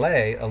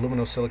 clay,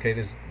 aluminum is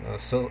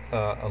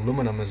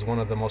one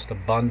of the most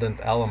abundant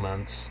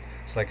elements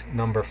It's like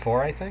number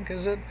 4, I think,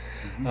 is it,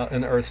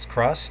 in Earth's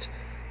crust.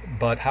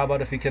 But how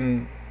about if you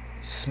can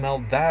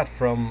smelt that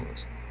from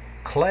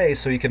clay,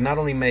 so you can not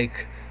only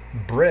make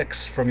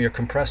bricks from your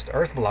compressed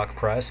earth block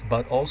press,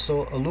 but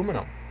also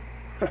aluminum.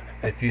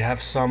 If you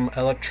have some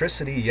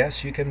electricity,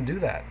 yes, you can do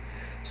that.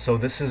 So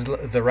this is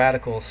the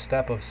radical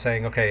step of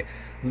saying, okay,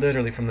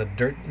 literally from the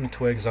dirt and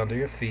twigs under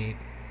your feet,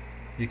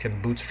 you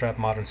can bootstrap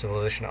modern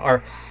civilization.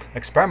 Our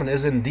experiment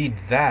is indeed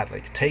that.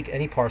 Like, take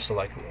any parcel,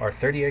 like our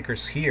 30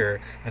 acres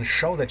here, and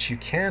show that you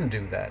can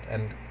do that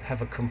and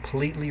have a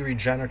completely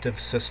regenerative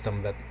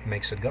system that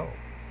makes it go.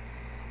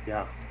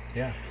 Yeah.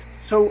 Yeah.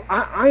 So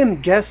I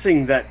am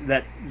guessing that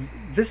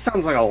this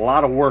sounds like a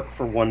lot of work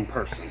for one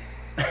person.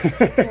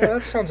 Well,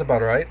 that sounds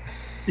about right.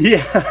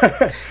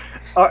 Yeah.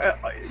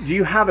 Do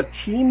you have a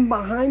team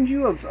behind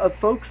you of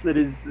folks that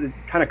is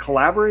kind of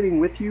collaborating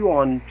with you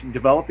on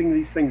developing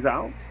these things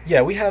out?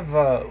 Yeah, we have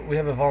a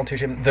volunteer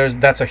team.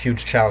 That's a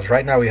huge challenge.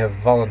 Right now we have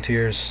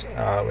volunteers.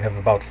 We have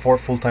about 4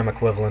 full-time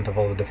equivalent of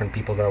all the different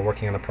people that are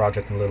working on the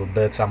project in little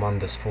bits. I'm on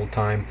this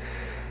full-time.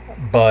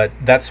 But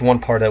that's one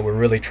part that we're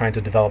really trying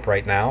to develop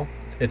right now.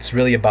 It's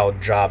really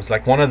about jobs.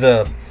 Like one of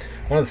the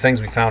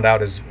things we found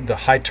out is the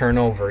high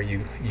turnover.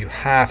 You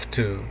have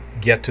to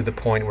get to the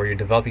point where you're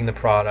developing the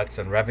products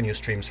and revenue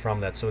streams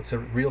from that, so it's a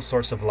real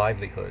source of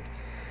livelihood.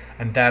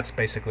 And that's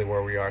basically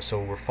where we are. So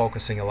we're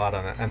focusing a lot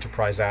on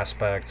enterprise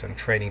aspects and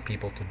training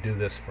people to do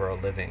this for a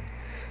living.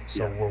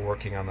 So we're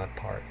working on that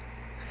part.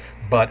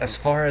 But as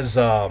far as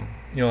I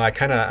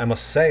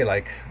must say,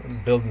 like,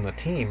 building a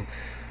team,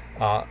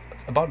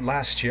 about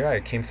last year I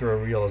came through a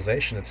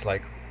realization. It's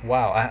like,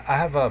 wow, I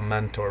have a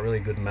mentor, a really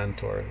good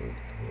mentor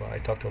who I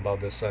talked to about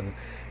this, and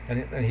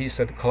he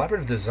said,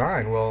 collaborative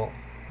design, well,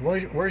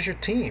 where's your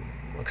team?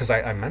 Because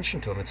I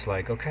mentioned to him, it's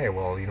like, okay,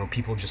 well,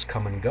 people just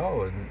come and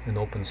go in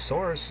open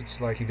source.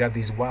 It's like you got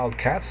these wild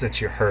cats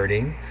that you're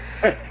herding.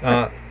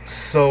 But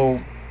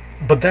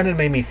then it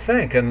made me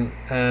think, and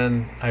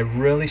I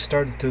really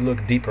started to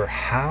look deeper.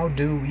 How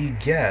do we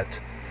get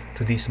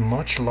to these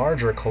much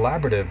larger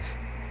collaborative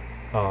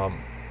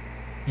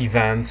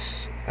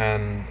events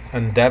and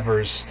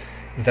endeavors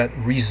that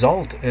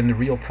result in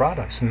real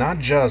products? Not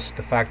just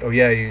the fact,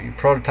 you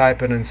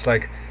prototype it, and it's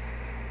like,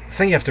 the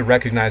thing you have to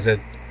recognize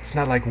that it's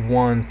not like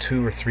 1,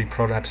 2, or 3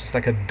 prototypes. It's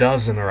like a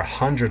dozen or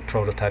 100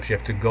 prototypes you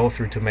have to go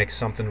through to make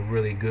something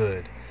really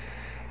good.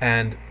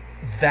 And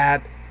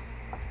that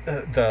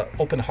the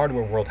open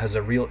hardware world has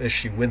a real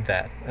issue with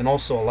that. And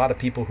also a lot of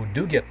people who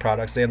do get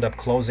products, they end up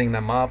closing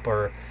them up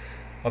or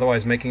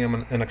otherwise making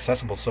them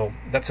inaccessible. So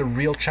that's a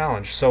real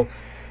challenge. So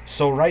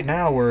right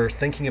now we're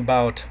thinking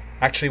about,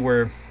 actually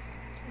we're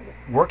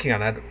working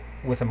on it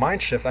with a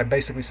mind shift. I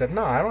basically said,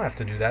 no, I don't have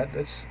to do that.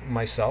 It's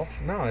myself.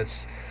 No,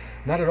 it's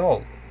not at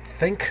all.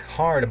 Think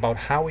hard about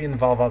how we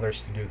involve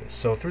others to do this.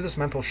 So through this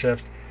mental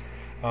shift,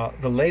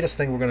 the latest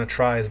thing we're going to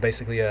try is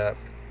basically a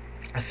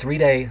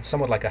 3-day,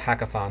 somewhat like a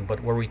hackathon,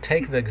 but where we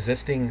take the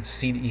existing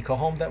seed eco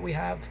home that we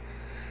have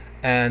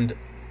and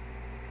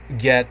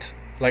get,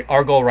 like,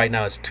 our goal right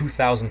now is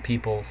 2,000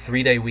 people,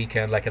 3-day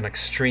weekend, like an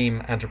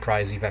extreme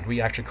enterprise event.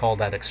 We actually call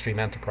that extreme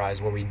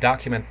enterprise, where we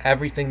document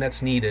everything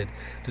that's needed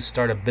to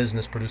start a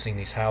business producing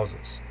these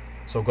houses.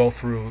 So go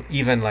through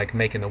even like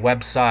making a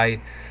website,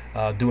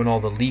 doing all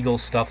the legal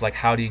stuff, like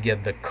how do you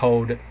get the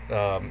code,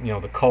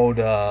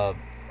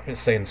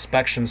 say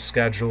inspection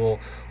schedule,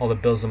 all the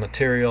bills of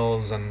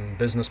materials and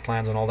business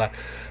plans and all that.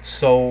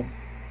 So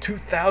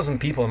 2,000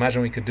 people,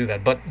 imagine we could do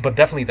that. But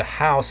definitely the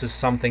house is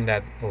something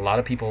that a lot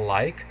of people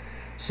like.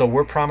 So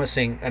we're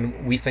promising,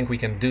 and we think we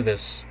can do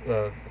this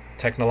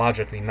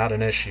technologically, not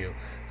an issue,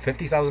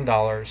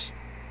 $50,000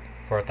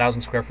 for a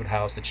 1,000 square foot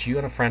house that you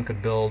and a friend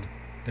could build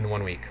in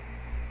 1 week.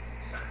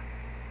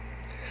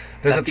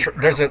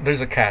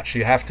 There's a catch.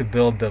 You have to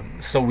build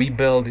so we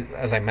build,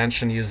 as I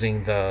mentioned,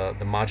 using the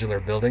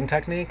modular building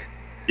technique.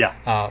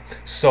 Yeah.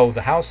 So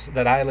the house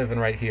that I live in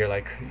right here,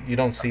 like, you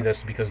don't see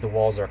this because the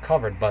walls are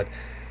covered, but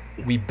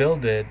we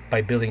build it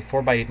by building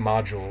 4x8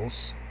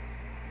 modules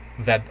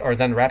that are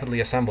then rapidly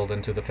assembled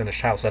into the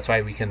finished house. That's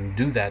why we can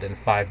do that in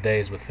 5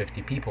 days with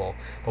 50 people.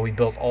 But we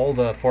built all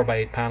the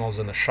 4x8 panels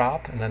in the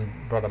shop and then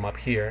brought them up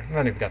here. And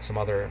then we've got some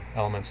other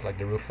elements like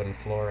the roof and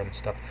floor and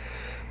stuff.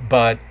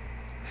 But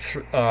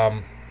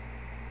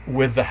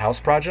with the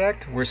house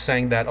project, we're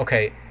saying that,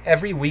 okay,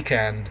 every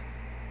weekend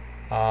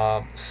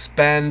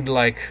spend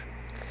like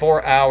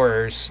 4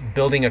 hours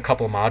building a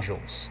couple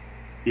modules.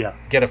 Yeah.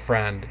 Get a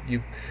friend.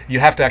 You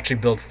have to actually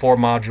build 4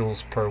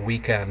 modules per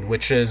weekend,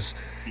 which is,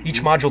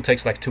 each module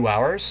takes like 2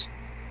 hours.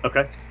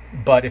 Okay.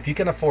 But if you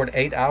can afford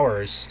 8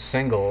 hours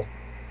single,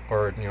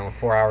 or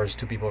 4 hours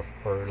 2 people,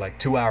 or like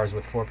 2 hours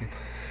with 4 people,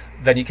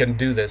 then you can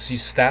do this. You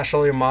stash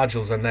all your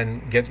modules and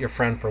then get your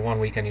friend for 1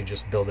 week and you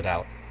just build it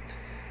out.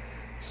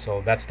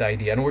 So that's the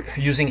idea. And we're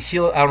using I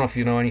don't know if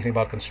you know anything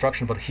about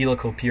construction, but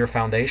helical pier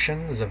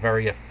foundation is a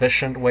very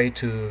efficient way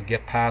to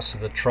get past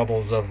the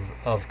troubles of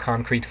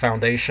concrete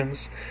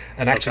foundations.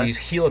 And actually use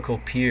helical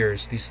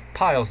piers, these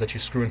piles that you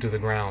screw into the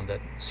ground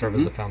that serve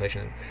as the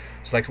foundation.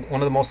 It's like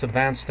one of the most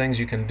advanced things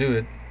you can do.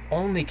 It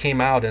only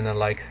came out in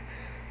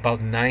about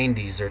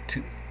 90s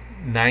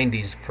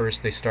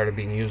first they started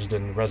being used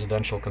in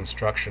residential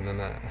construction in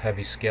a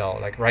heavy scale.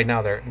 Like right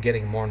now they're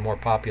getting more and more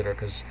popular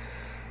because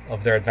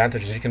of their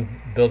advantages. You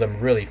can build them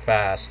really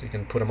fast. You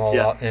can put them all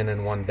out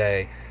in one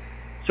day.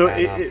 So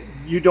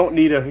you don't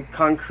need a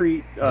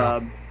concrete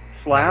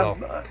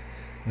slab?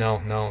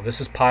 No.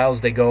 This is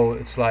piles. They go,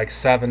 it's like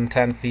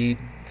 7-10 feet,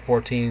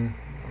 14,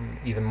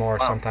 even more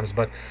sometimes.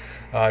 But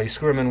you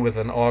screw them in with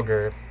an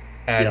auger,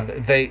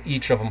 and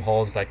each of them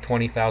holds like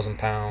 20,000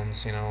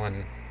 pounds,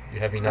 and you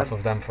have enough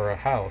of them for a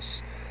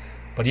house.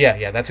 But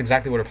yeah, that's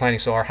exactly what we're planning.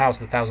 So our house,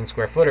 the 1,000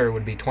 square footer,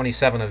 would be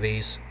 27 of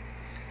these,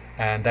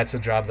 and that's a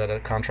job that a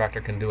contractor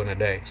can do in a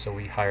day. So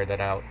we hire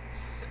that out,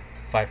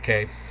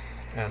 $5K,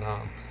 and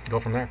go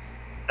from there.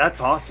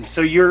 That's awesome.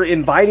 So you're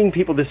inviting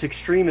people to this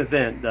extreme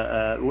event.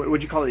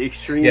 What'd you call it?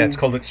 Extreme? Yeah, it's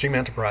called Extreme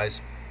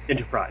Enterprise.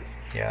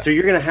 Yeah. So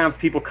you're going to have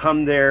people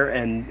come there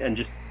and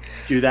just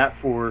do that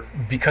for...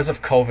 Because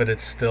of COVID,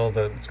 it's going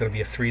to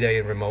be a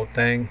 3-day remote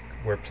thing.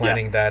 We're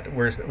planning that.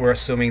 We're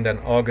assuming that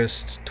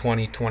August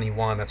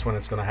 2021, that's when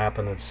it's going to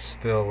happen.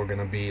 We're going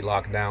to be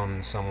locked down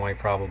in some way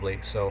probably.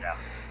 So,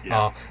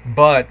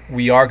 but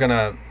we are going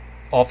to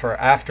offer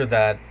after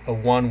that a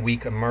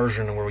 1-week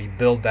immersion where we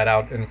build that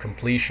out in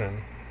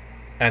completion.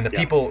 And the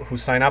people who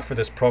sign up for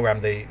this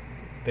program, they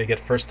get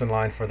first in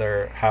line for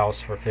their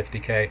house for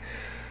 $50K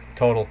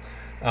total.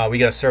 We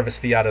get a service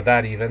fee out of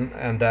that even,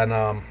 and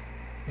then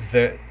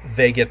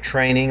they get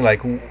training.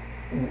 Like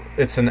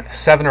it's a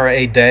 7 or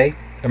 8 day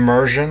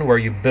immersion where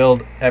you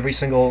build every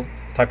single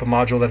type of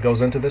module that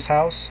goes into this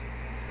house.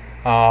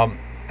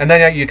 And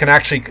then you can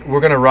we're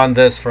going to run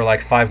this for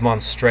like 5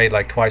 months straight,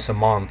 like twice a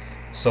month.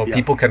 So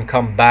people can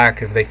come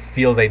back if they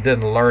feel they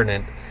didn't learn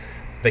it.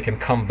 They can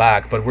come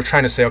back. But we're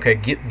trying to say, okay,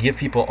 give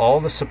people all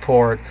the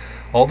support,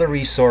 all the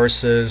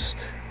resources,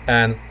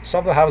 and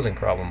solve the housing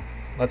problem.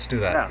 Let's do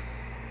that. Yeah.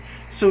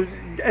 So,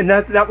 and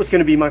that was going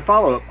to be my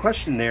follow-up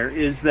question there,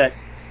 is that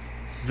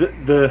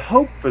the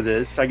hope for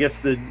this, I guess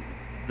the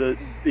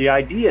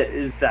idea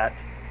is that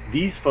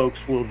these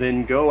folks will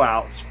then go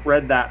out,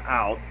 spread that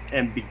out,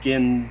 and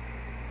begin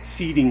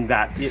seeding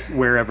that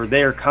wherever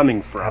they're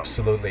coming from.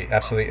 Absolutely.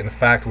 In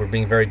fact, we're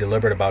being very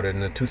deliberate about it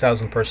in a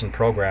 2,000-person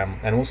program,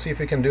 and we'll see if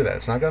we can do that.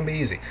 It's not going to be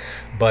easy,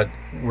 but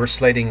we're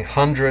slating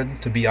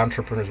 100 to be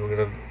entrepreneurs. We're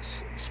going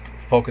to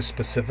focus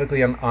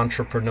specifically on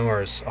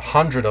entrepreneurs,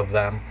 100 of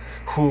them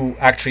who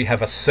actually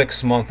have a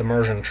 6-month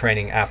immersion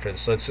training after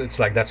this. So it's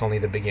like that's only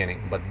the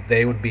beginning, but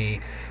they would be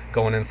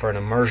going in for an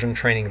immersion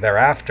training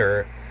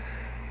thereafter,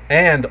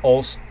 and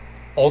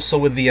also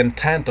with the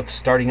intent of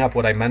starting up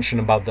what I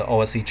mentioned about the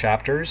OSE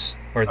chapters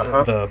or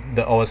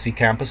the OSE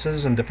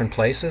campuses in different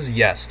places.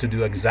 Yes, to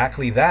do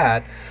exactly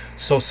that.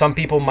 So some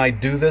people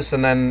might do this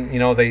and then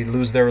they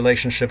lose their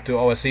relationship to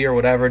OSE or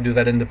whatever, do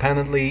that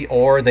independently,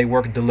 or they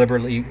work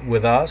deliberately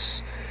with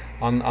us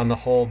on the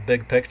whole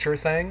big picture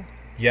thing.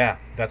 Yeah,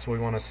 that's what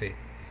we want to see.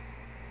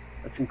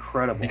 That's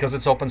incredible. Because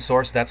it's open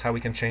source, that's how we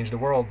can change the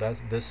world.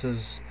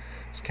 This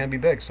can be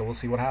big, so we'll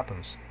see what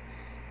happens.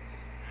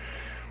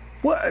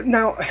 Well,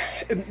 now,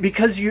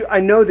 because I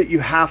know that you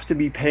have to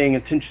be paying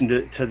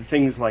attention to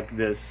things like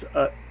this.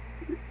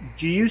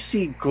 Do you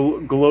see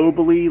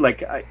globally,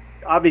 like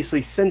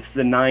obviously since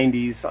the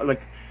 90s,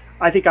 like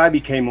I think I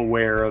became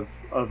aware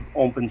of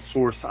open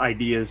source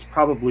ideas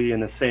probably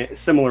in a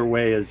similar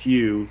way as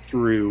you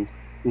through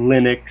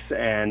Linux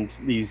and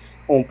these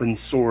open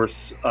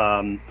source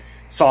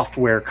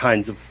software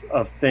kinds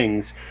of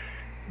things.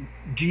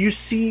 Do you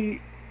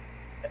see,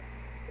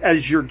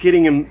 as you're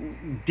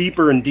getting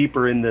deeper and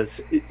deeper in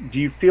this,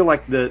 do you feel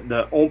like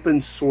the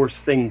open source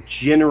thing,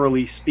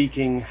 generally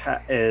speaking,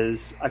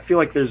 is, I feel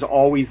like there's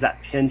always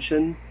that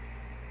tension,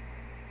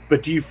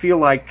 but do you feel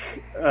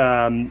like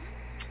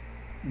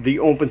the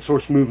open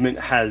source movement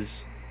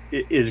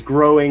is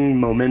growing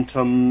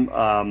momentum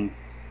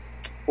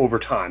over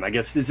time? I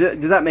guess, does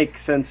that make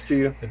sense to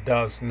you? It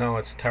does. No,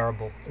 it's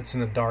terrible. It's in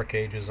the dark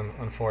ages,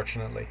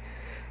 unfortunately.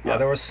 Yeah.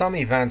 There were some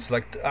events,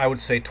 like I would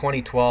say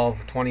 2012,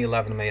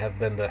 2011 may have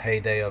been the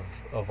heyday of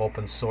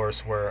open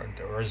source, where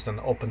there was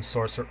an open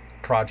source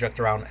project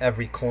around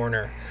every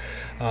corner.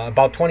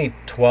 About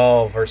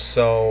 2012 or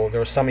so, there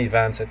were some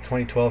events at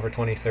 2012 or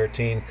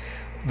 2013.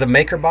 The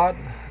MakerBot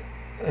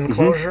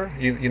enclosure,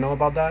 you know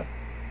about that?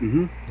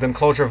 Mm-hmm. The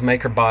enclosure of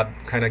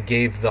MakerBot kind of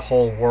gave the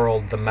whole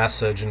world the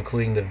message,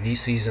 including the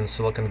VCs in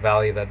Silicon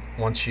Valley, that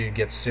once you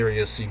get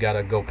serious, you got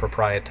to go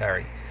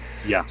proprietary.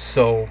 Yeah.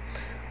 So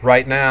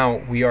right now,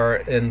 we are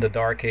in the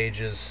dark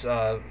ages.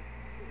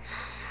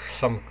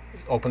 Some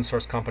open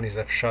source companies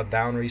have shut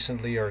down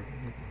recently or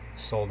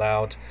sold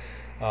out.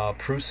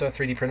 Prusa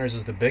 3D Printers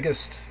is the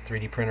biggest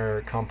 3D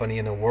printer company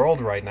in the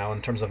world right now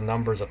in terms of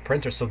numbers of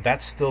printers, so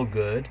that's still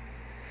good.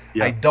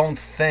 Yeah. I don't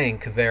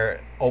think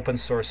they're open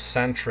source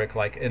centric,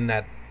 like in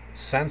that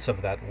sense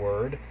of that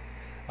word.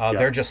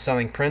 They're just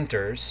selling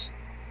printers,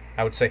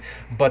 I would say.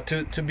 But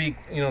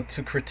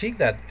to critique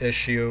that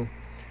issue,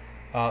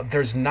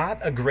 there's not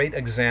a great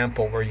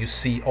example where you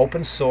see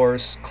open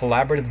source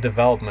collaborative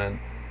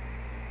development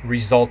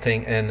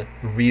resulting in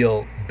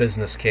real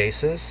business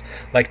cases.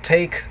 Like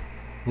take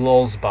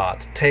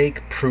Lulzbot,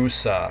 take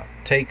Prusa,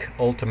 take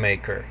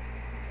Ultimaker.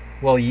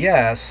 Well,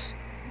 yes,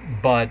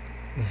 but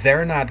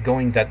they're not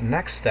going that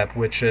next step,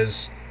 which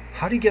is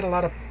how do you get a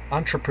lot of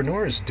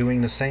entrepreneurs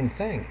doing the same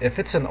thing? If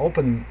it's an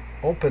open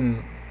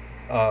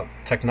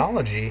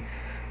technology,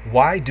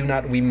 why do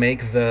not we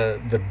make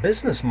the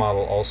business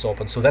model also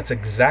open? So that's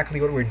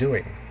exactly what we're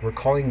doing. We're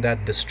calling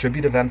that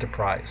distributive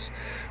enterprise.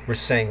 We're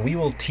saying we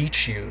will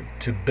teach you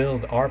to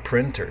build our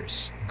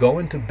printers, go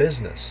into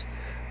business,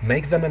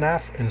 make them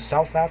in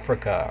South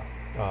Africa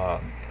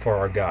for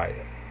our guy,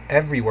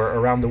 everywhere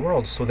around the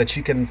world, so that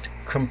you can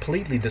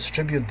completely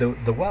distribute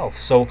the wealth.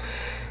 So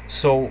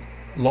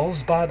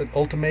Lulzbot,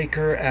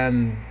 Ultimaker,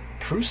 and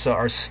Prusa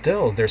are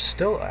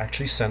still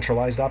actually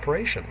centralized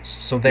operations.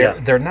 So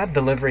they're not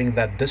delivering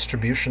that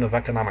distribution of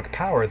economic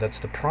power that's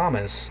the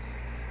promise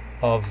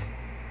of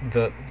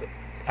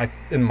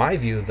in my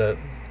view,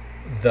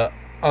 the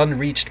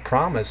unreached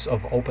promise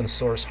of open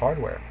source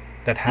hardware.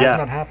 That has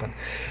not happened,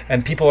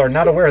 and people are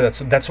not aware.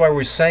 That's why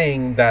we're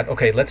saying that,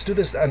 okay, let's do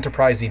this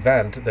enterprise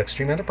event, the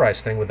Extreme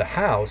Enterprise thing with the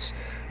house,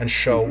 and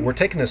show we're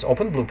taking this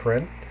open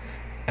blueprint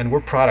and we're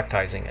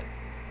productizing it,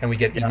 and we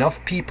get enough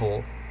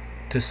people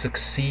to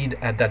succeed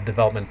at that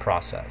development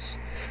process.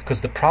 Because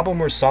the problem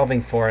we're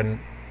solving for, and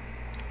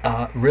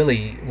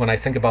really when I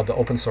think about the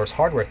open source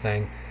hardware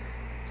thing,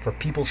 for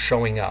people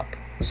showing up,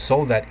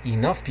 so that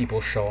enough people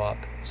show up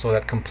so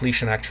that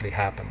completion actually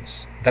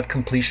happens. That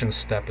completion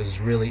step is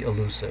really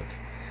elusive.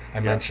 I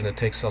mentioned it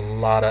takes a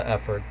lot of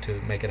effort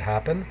to make it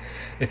happen.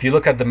 If you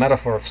look at the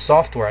metaphor of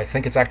software, I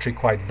think it's actually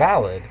quite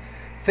valid.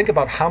 Think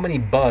about how many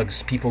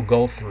bugs people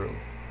go through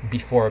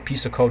before a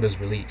piece of code is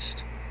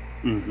released.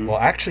 Well,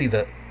 actually,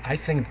 I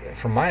think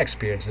from my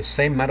experience, the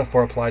same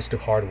metaphor applies to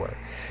hardware.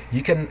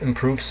 You can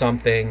improve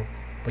something,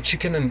 but you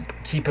can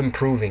keep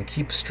improving,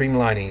 keep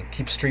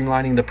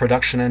streamlining the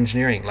production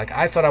engineering. Like,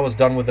 I thought I was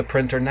done with the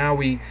printer. Now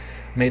we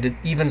made it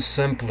even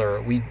simpler.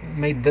 We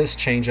made this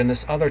change and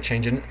this other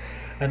change.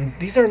 And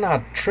these are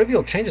not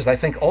trivial changes. I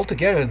think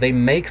altogether they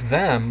make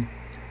them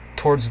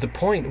towards the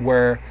point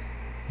where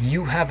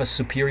you have a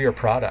superior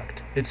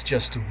product. It's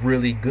just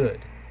really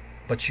good.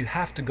 But you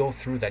have to go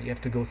through that. You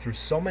have to go through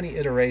so many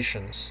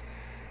iterations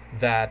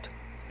that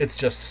it's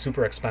just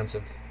super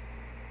expensive.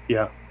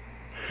 Yeah.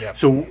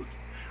 So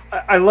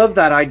I love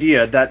that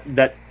idea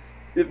that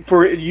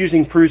for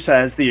using Prusa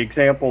as the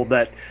example,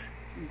 that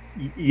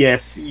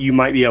yes, you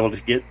might be able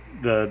to get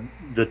the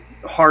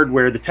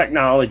hardware, the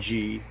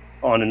technology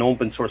on an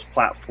open source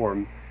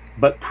platform,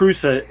 but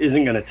Prusa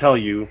isn't going to tell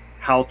you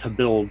how to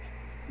build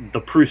the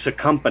Prusa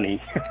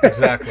company.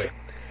 Exactly.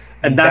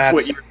 And that's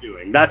what you're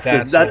doing. That's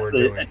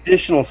the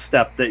additional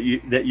step that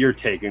you're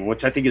taking,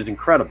 which I think is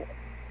incredible.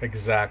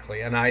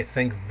 Exactly. And I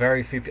think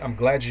very few I'm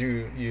glad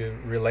you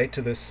relate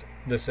to this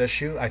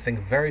issue. I think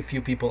very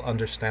few people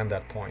understand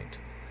that point.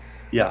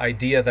 The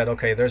idea that,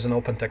 okay, there's an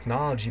open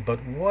technology,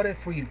 but what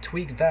if we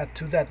tweak that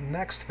to that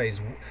next phase?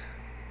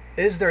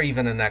 Is there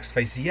even a next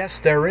phase? Yes,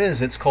 there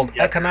is. It's called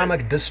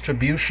economic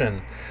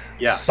distribution.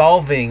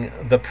 Solving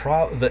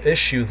the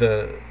issue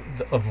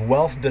of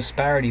wealth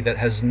disparity that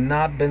has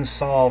not been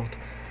solved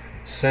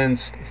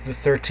since the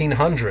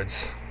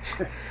 1300s,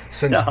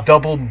 since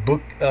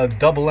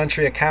double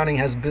entry accounting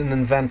has been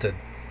invented.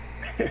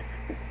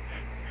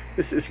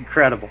 This is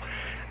incredible.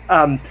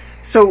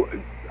 So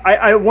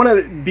I want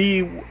to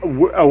be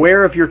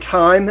aware of your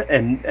time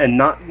and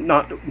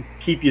not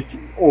keep you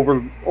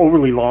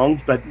overly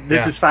long, but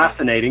this is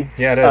fascinating.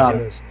 Yeah,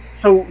 it is.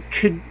 So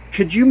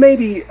could you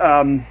maybe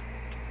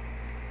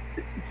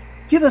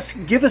give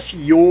us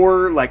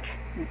your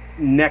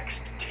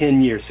next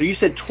 10 years? So you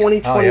said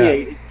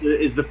 2028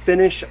 is the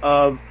finish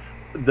of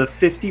the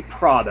 50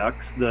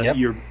 products,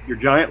 your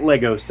giant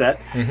Lego set.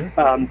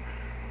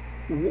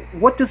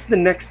 What does the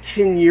next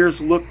 10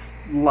 years look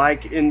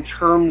like in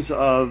terms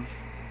of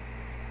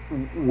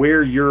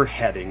where you're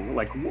heading?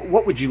 Like,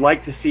 what would you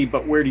like to see,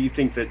 but where do you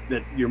think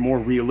that you're more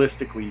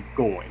realistically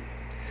going?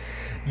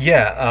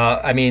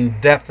 I mean,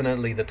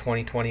 definitely the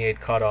 2028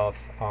 cutoff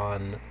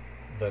on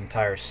the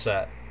entire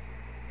set.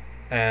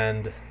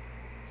 And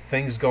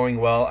things going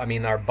well. I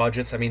mean, our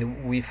budgets,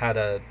 we've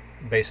had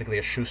basically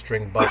a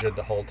shoestring budget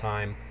the whole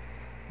time.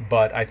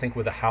 But I think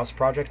with the house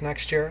project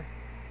next year,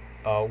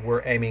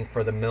 we're aiming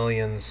for the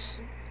millions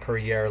per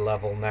year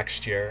level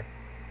next year.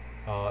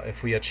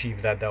 If we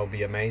achieve that, that would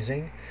be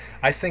amazing.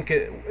 I think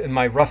in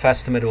my rough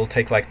estimate, it will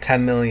take like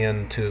 10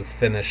 million to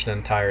finish the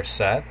entire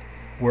set.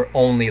 We're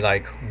only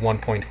like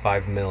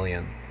 1.5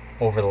 million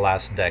over the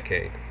last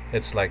decade.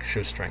 It's like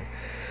shoestring.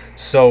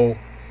 So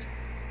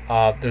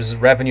there's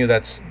revenue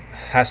that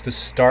has to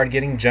start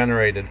getting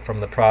generated from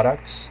the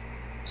products.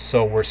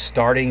 So we're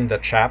starting the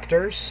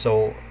chapters.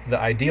 So the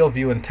ideal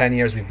view in 10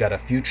 years, we've got a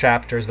few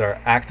chapters that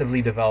are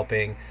actively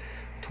developing.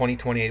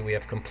 2028, we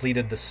have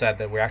completed the set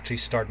that we actually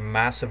start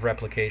massive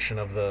replication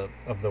of the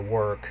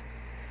work,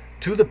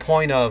 to the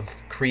point of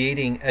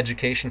creating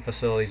education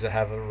facilities that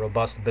have a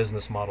robust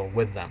business model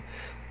with them.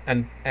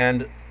 And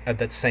at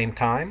that same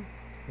time,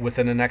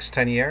 within the next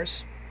 10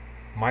 years,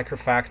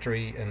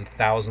 microfactory in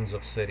thousands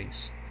of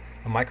cities.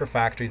 a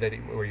microfactory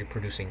where you're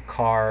producing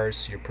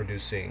cars, you're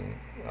producing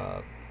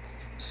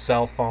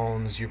cell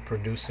phones, you're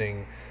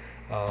producing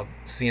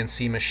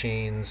CNC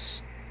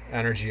machines,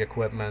 energy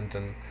equipment,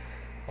 and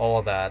all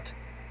of that.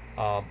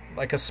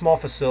 Like a small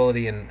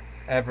facility, and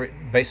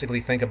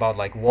basically think about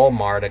like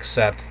Walmart,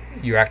 except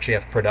you actually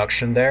have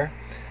production there,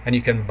 and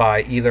you can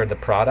buy either the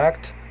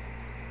product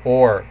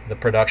or the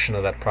production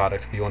of that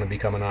product if you want to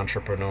become an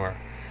entrepreneur.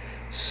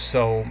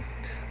 So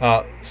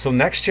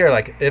next year,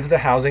 like if the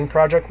housing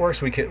project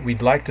works,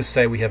 we'd like to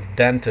say we have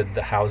dented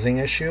the housing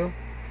issue,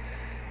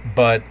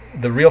 but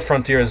the real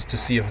frontier is to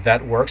see if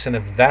that works, and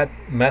if that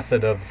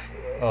method of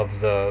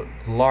the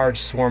large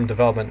swarm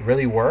development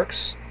really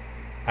works.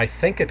 I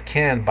think it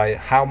can, by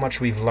how much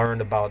we've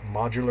learned about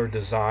modular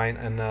design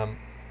and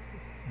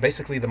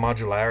basically the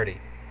modularity.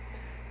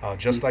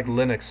 Just like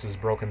Linux is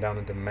broken down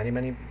into many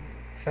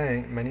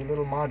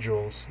little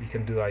modules, you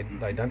can do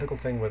the identical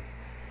thing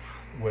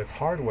with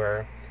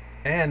hardware,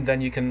 and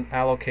then you can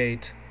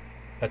allocate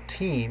a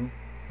team,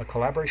 a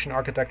collaboration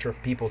architecture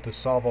of people to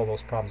solve all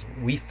those problems.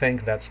 We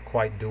think that's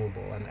quite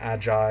doable, and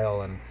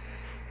agile and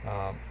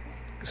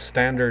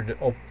standard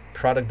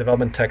product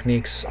development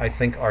techniques, I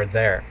think, are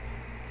there.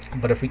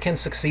 But if we can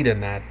succeed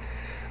in that,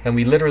 then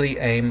we literally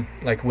aim,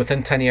 like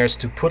within 10 years,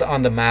 to put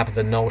on the map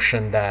the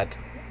notion that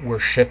we're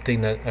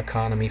shifting the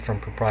economy from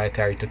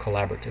proprietary to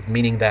collaborative,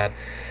 meaning that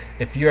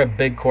if you're a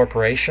big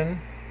corporation,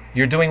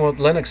 you're doing what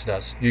Linux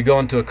does. You go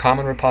into a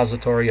common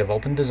repository of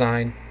open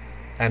design,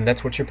 and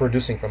that's what you're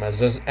producing from.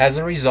 As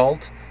a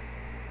result,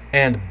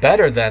 and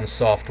better than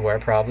software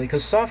probably,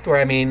 because software,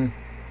 I mean,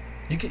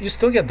 you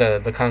still get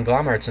the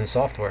conglomerates in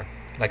software,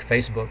 like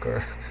Facebook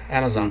or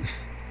Amazon.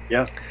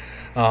 Yeah.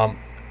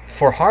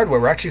 For hardware,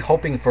 we're actually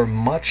hoping for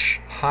much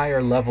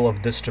higher level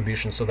of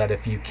distribution, so that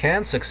if you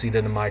can succeed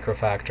in a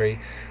microfactory,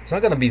 it's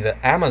not going to be the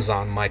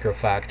Amazon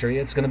microfactory.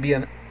 It's going to be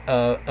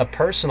a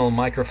personal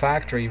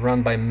microfactory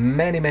run by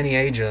many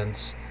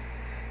agents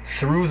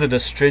through the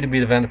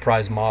distributive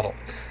enterprise model.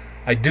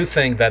 I do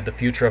think that the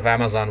future of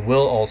Amazon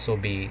will also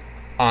be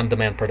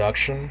on-demand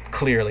production,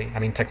 clearly. I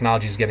mean,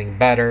 technology is getting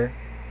better.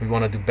 We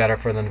want to do better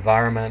for the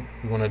environment.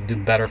 We want to do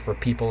better for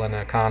people and the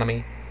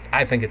economy.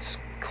 I think it's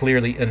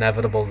clearly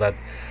inevitable that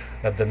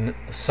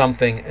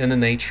something in the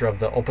nature of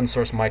the open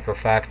source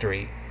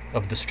microfactory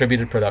of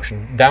distributed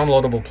production,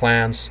 downloadable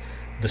plans,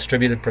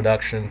 distributed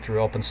production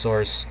through open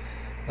source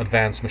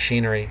advanced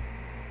machinery,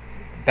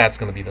 that's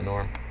going to be the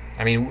norm.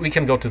 I mean, we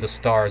can go to the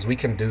stars. We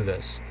can do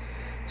this.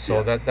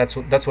 So yeah. that's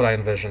what I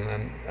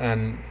envision.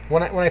 And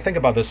when I think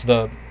about this,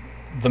 the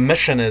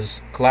mission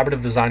is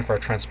collaborative design for a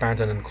transparent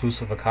and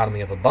inclusive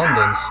economy of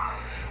abundance.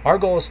 Our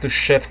goal is to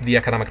shift the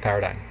economic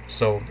paradigm.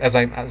 So as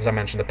I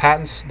mentioned, the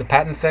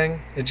patent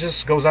thing, it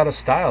just goes out of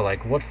style.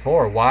 Like, what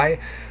for?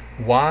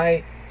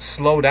 Why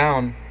slow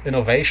down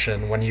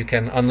innovation when you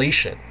can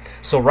unleash it?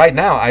 So right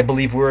now, I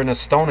believe we're in a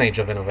stone age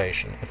of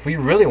innovation. If we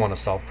really want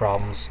to solve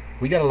problems,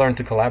 we got to learn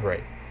to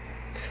collaborate.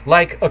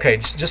 Like, okay,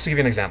 just to give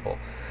you an example.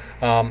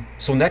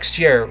 So next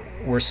year,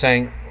 we're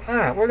saying,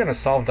 we're going to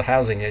solve the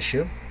housing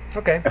issue.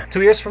 Okay,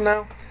 2 years from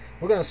now,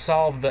 we're going to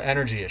solve the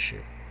energy issue.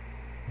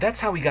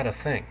 That's how we got to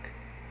think.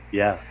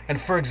 Yeah. And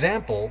for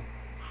example,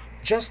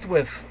 just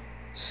with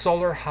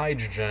solar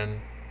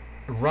hydrogen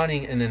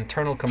running in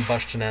internal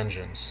combustion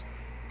engines,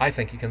 I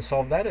think you can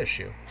solve that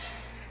issue.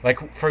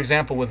 Like, for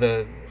example,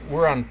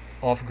 we're on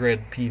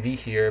off-grid PV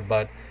here,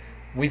 but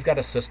we've got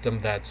a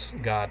system that's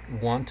got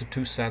 1 to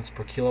 2 cents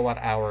per kilowatt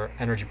hour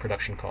energy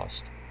production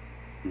cost,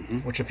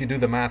 which, if you do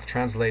the math,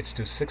 translates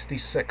to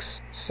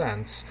 66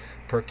 cents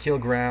per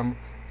kilogram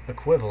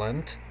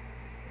equivalent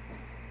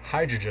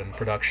hydrogen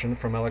production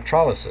from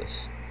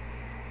electrolysis.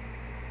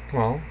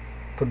 Well,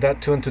 put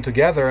that two and two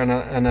together in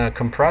a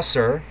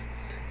compressor,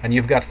 and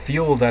you've got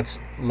fuel that's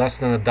less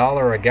than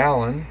 $1 a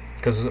gallon,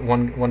 because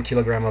one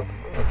kilogram of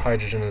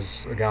hydrogen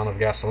is a gallon of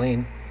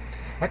gasoline.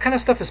 That kind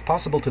of stuff is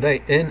possible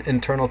today in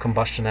internal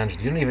combustion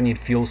engines. You don't even need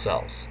fuel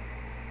cells.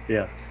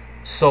 Yeah.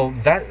 So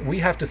that we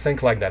have to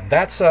think like that.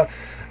 That's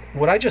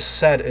what I just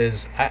said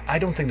is I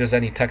don't think there's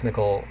any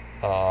technical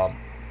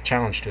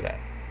challenge to that.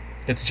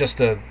 It's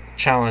just a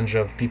challenge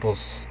of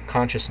people's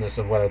consciousness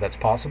of whether that's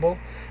possible.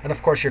 And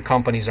of course, your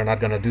companies are not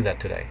going to do that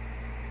today.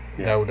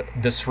 Yeah. That would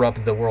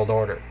disrupt the world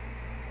order.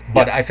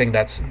 But yeah. I think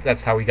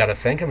that's how we got to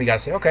think, and we got to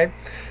say, okay,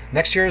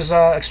 next year's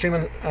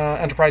Extreme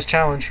Enterprise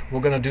Challenge, we're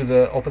going to do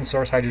the open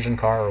source hydrogen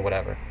car or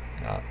whatever,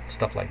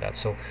 stuff like that.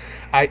 So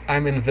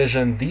I'm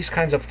envision these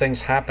kinds of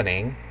things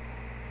happening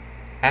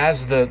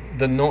as the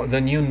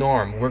new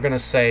norm. We're going to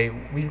say,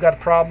 we've got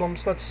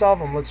problems, let's solve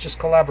them, let's just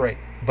collaborate.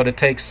 But it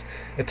takes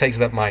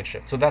that mind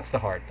shift. So that's the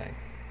hard thing.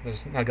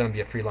 There's not going to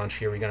be a free lunch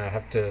here. We're going to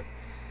have to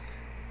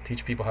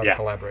teach people how to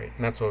collaborate,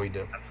 and that's what we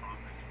do. Absolutely.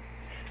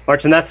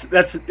 Marcin,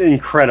 that's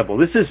incredible.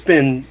 This has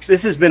been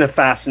a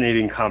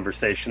fascinating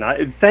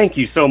conversation. Thank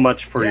you so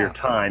much for your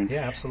time.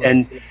 Yeah, absolutely.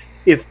 And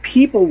if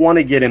people want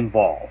to get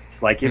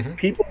involved, like if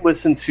people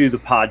listen to the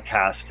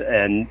podcast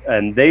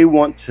and they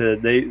want to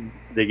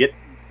they get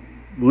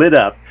lit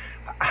up,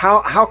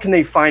 how can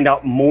they find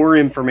out more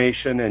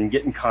information and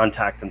get in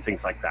contact and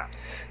things like that?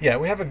 Yeah,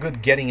 we have a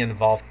good getting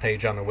involved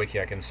page on the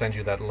wiki. I can send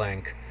you that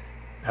link.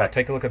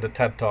 Take a look at the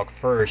TED Talk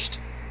first,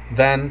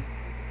 then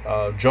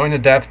join the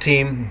dev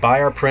team,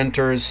 buy our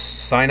printers,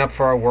 sign up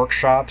for our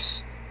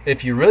workshops.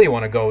 If you really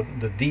want to go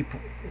the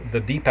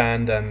deep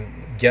end and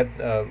get,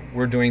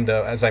 we're doing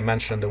as I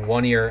mentioned, the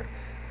 1-year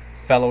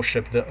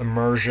fellowship, the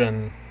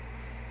immersion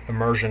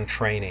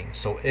training.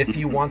 So if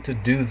you want to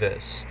do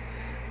this,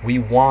 we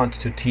want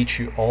to teach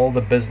you all the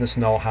business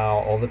know-how,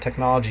 all the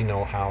technology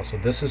know-how. So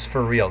this is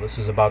for real. This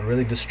is about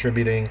really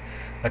distributing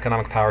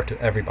economic power to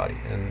everybody.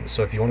 And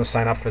so if you want to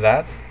sign up for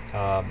that,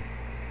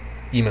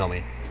 email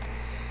me.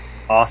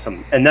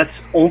 Awesome. And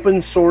that's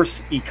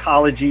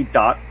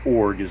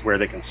opensourceecology.org is where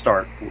they can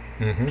start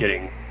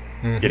getting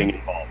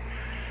involved.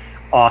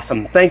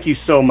 Awesome. Thank you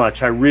so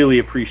much. I really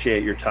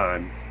appreciate your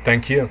time.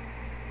 Thank you.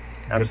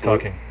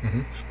 Absolutely. Good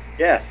talking.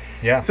 Yeah.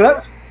 So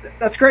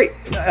that's great.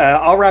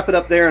 I'll wrap it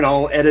up there, and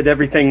I'll edit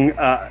everything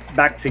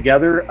back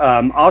together.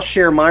 I'll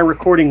share my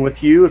recording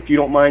with you if you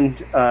don't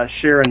mind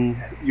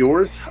sharing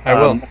yours. I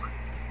will.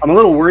 I'm a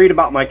little worried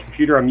about my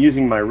computer. I'm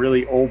using my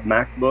really old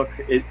MacBook.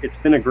 It's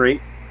been a great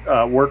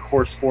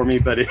workhorse for me,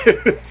 but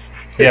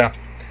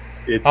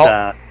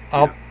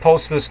I'll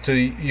post this to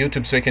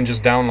YouTube so you can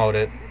just download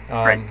it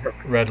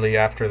readily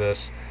after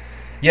this.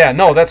 Yeah,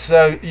 no, that's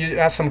you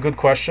asked some good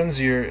questions.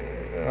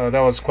 That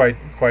was quite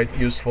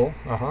useful.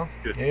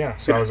 Yeah.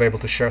 So I was able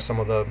to share some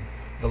of the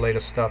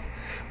latest stuff.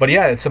 But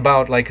yeah, it's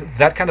about like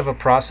that kind of a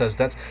process.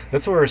 That's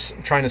what we're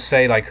trying to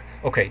say. Like,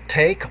 okay,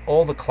 take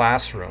all the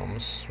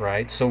classrooms,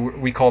 right? So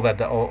we call that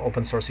the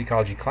Open Source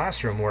Ecology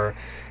classroom, where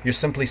you're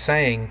simply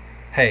saying,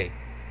 hey,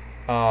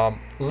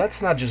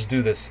 let's not just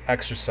do this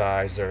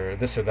exercise or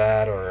this or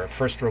that or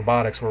FIRST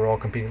robotics where we're all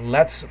competing.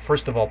 Let's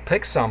first of all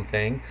pick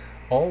something,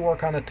 all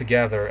work on it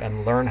together,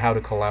 and learn how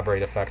to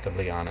collaborate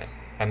effectively on it.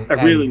 And I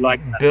really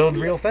like that. Build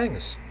real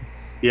things.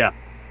 Yeah.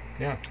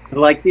 I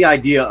like the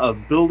idea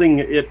of building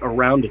it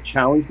around a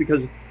challenge,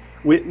 because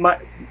with my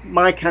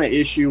kind of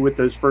issue with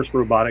those FIRST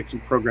robotics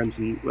and programs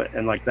and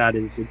like that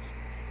is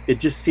it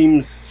just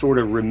seems sort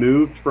of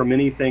removed from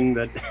anything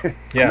that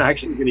I'm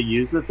actually going to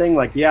use the thing.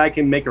 Like, I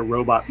can make a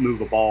robot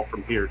move a ball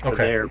from here to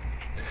there.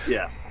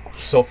 Yeah.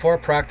 So for a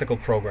practical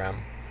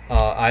program,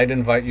 I'd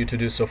invite you to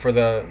do so for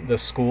the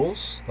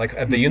schools, like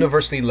at the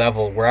university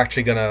level. We're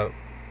actually gonna,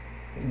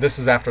 this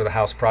is after the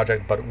house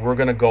project, but we're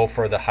gonna go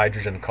for the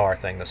hydrogen car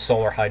thing, the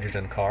solar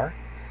hydrogen car.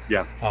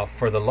 Yeah.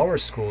 For the lower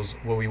schools,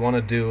 what we want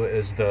to do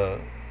is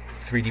the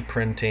 3D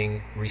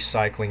printing,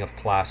 recycling of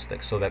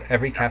plastic, so that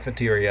every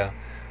cafeteria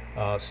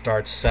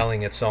starts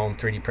selling its own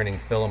 3D printing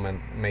filament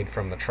made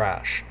from the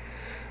trash.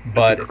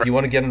 But if you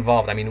want to get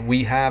involved, I mean,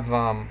 we've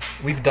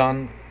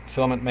done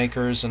filament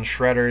makers and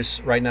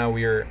shredders. Right now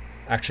we are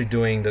actually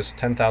doing this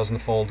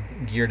 10,000-fold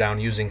gear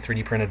down using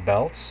 3D printed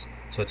belts.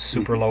 So it's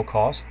super low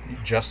cost,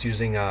 just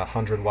using a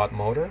 100-watt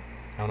motor.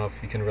 I don't know if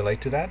you can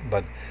relate to that,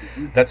 but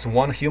that's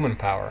one human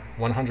power.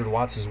 100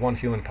 watts is one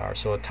human power.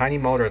 So a tiny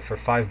motor for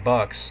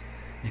 $5,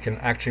 you can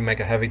actually make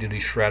a heavy-duty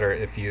shredder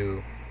if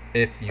you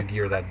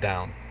gear that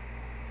down.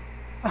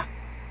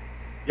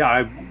 Yeah,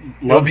 I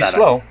love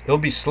that. It'll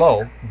be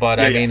slow, but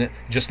I mean,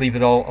 just leave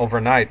it all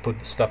overnight, put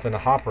the stuff in a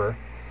hopper,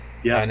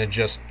 and it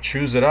just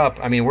chews it up.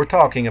 I mean, we're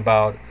talking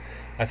about,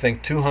 I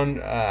think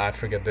 200, I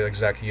forget the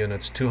exact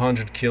units,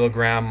 200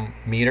 kilogram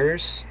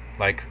meters,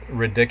 like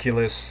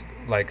ridiculous,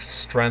 like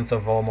strength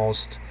of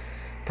almost,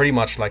 pretty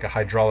much like a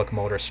hydraulic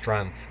motor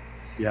strength.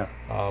 Yeah.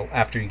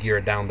 After you gear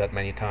it down that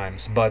many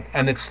times,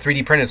 and it's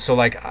 3D printed. So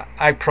like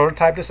I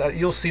prototyped this.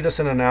 You'll see this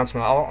in an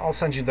announcement. I'll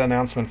send you the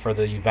announcement for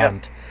the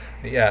event.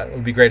 Yeah, it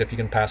would be great if you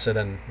can pass it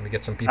and we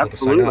get some people to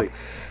sign up.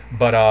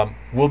 But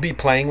we'll be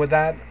playing with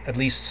that at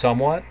least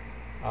somewhat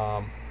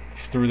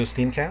through the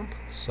Steam Camp,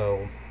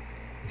 so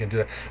you can do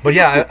that. But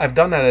yeah, I've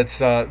done that.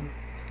 It's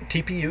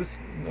TPU,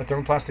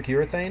 thermoplastic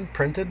urethane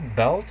printed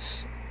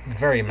belts.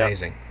 Very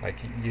amazing. Like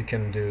you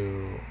can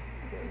do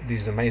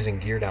these amazing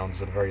gear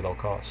downs at a very low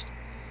cost.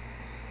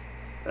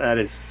 That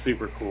is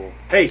super cool.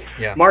 Hey,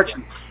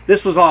 Marcin,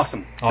 this was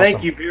awesome.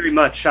 Thank you very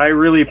much. I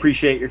really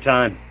appreciate your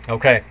time.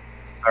 Okay.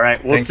 All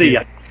right, we'll see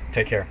you.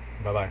 Take care.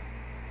 Bye-bye.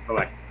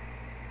 Bye-bye.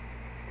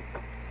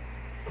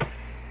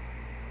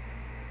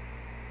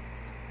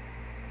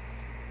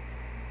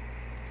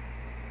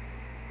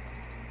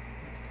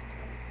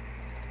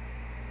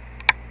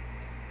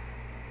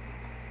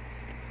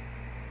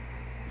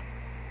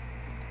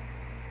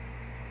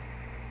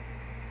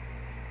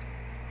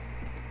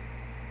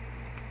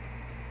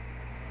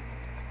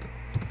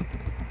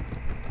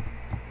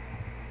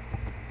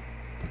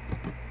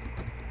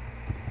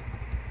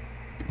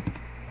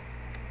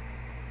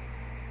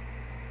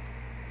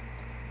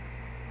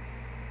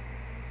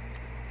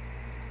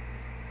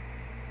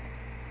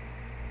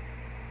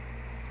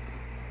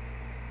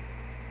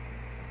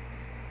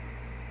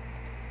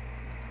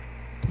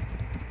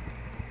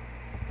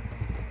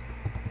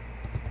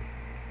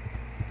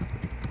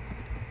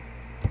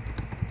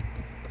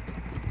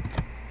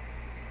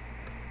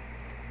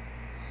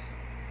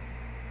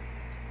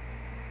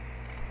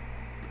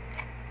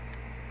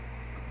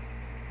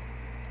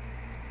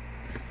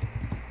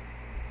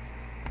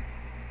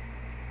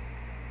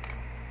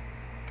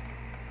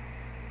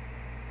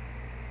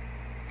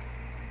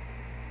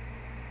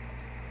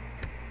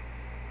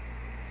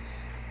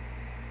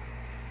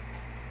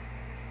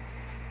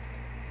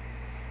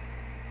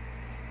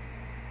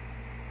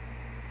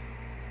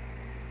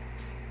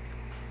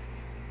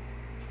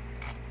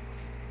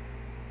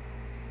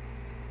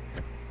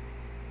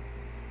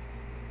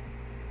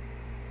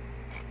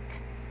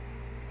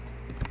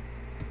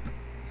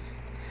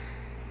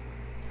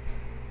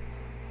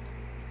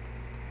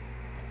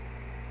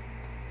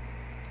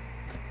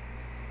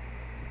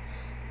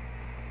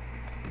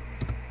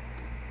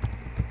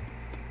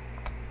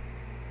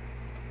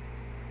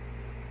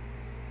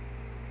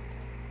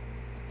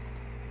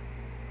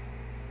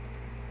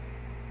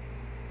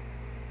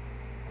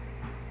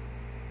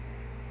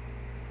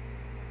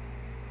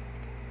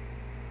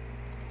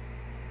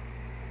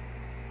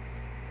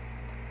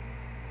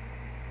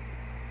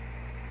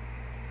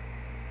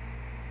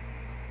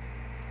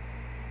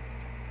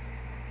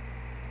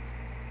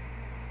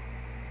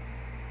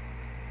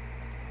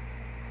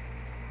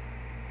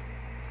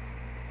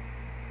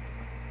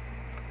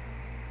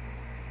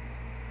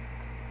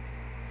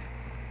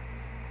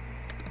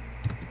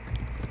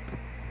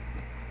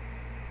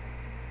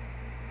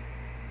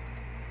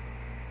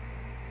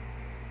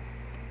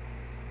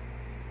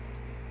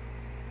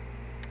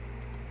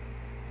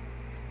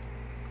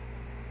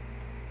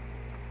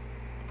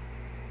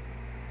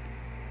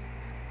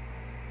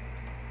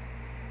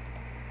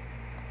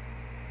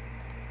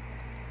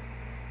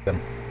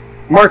 open.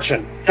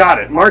 Marcin, got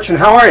it. Marcin,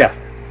 how are you?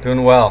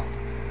 Doing well.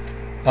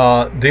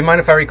 Do you mind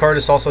if I record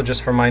this also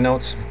just for my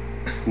notes?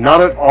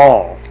 Not at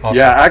all. Awesome.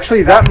 Yeah,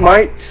 actually, that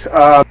might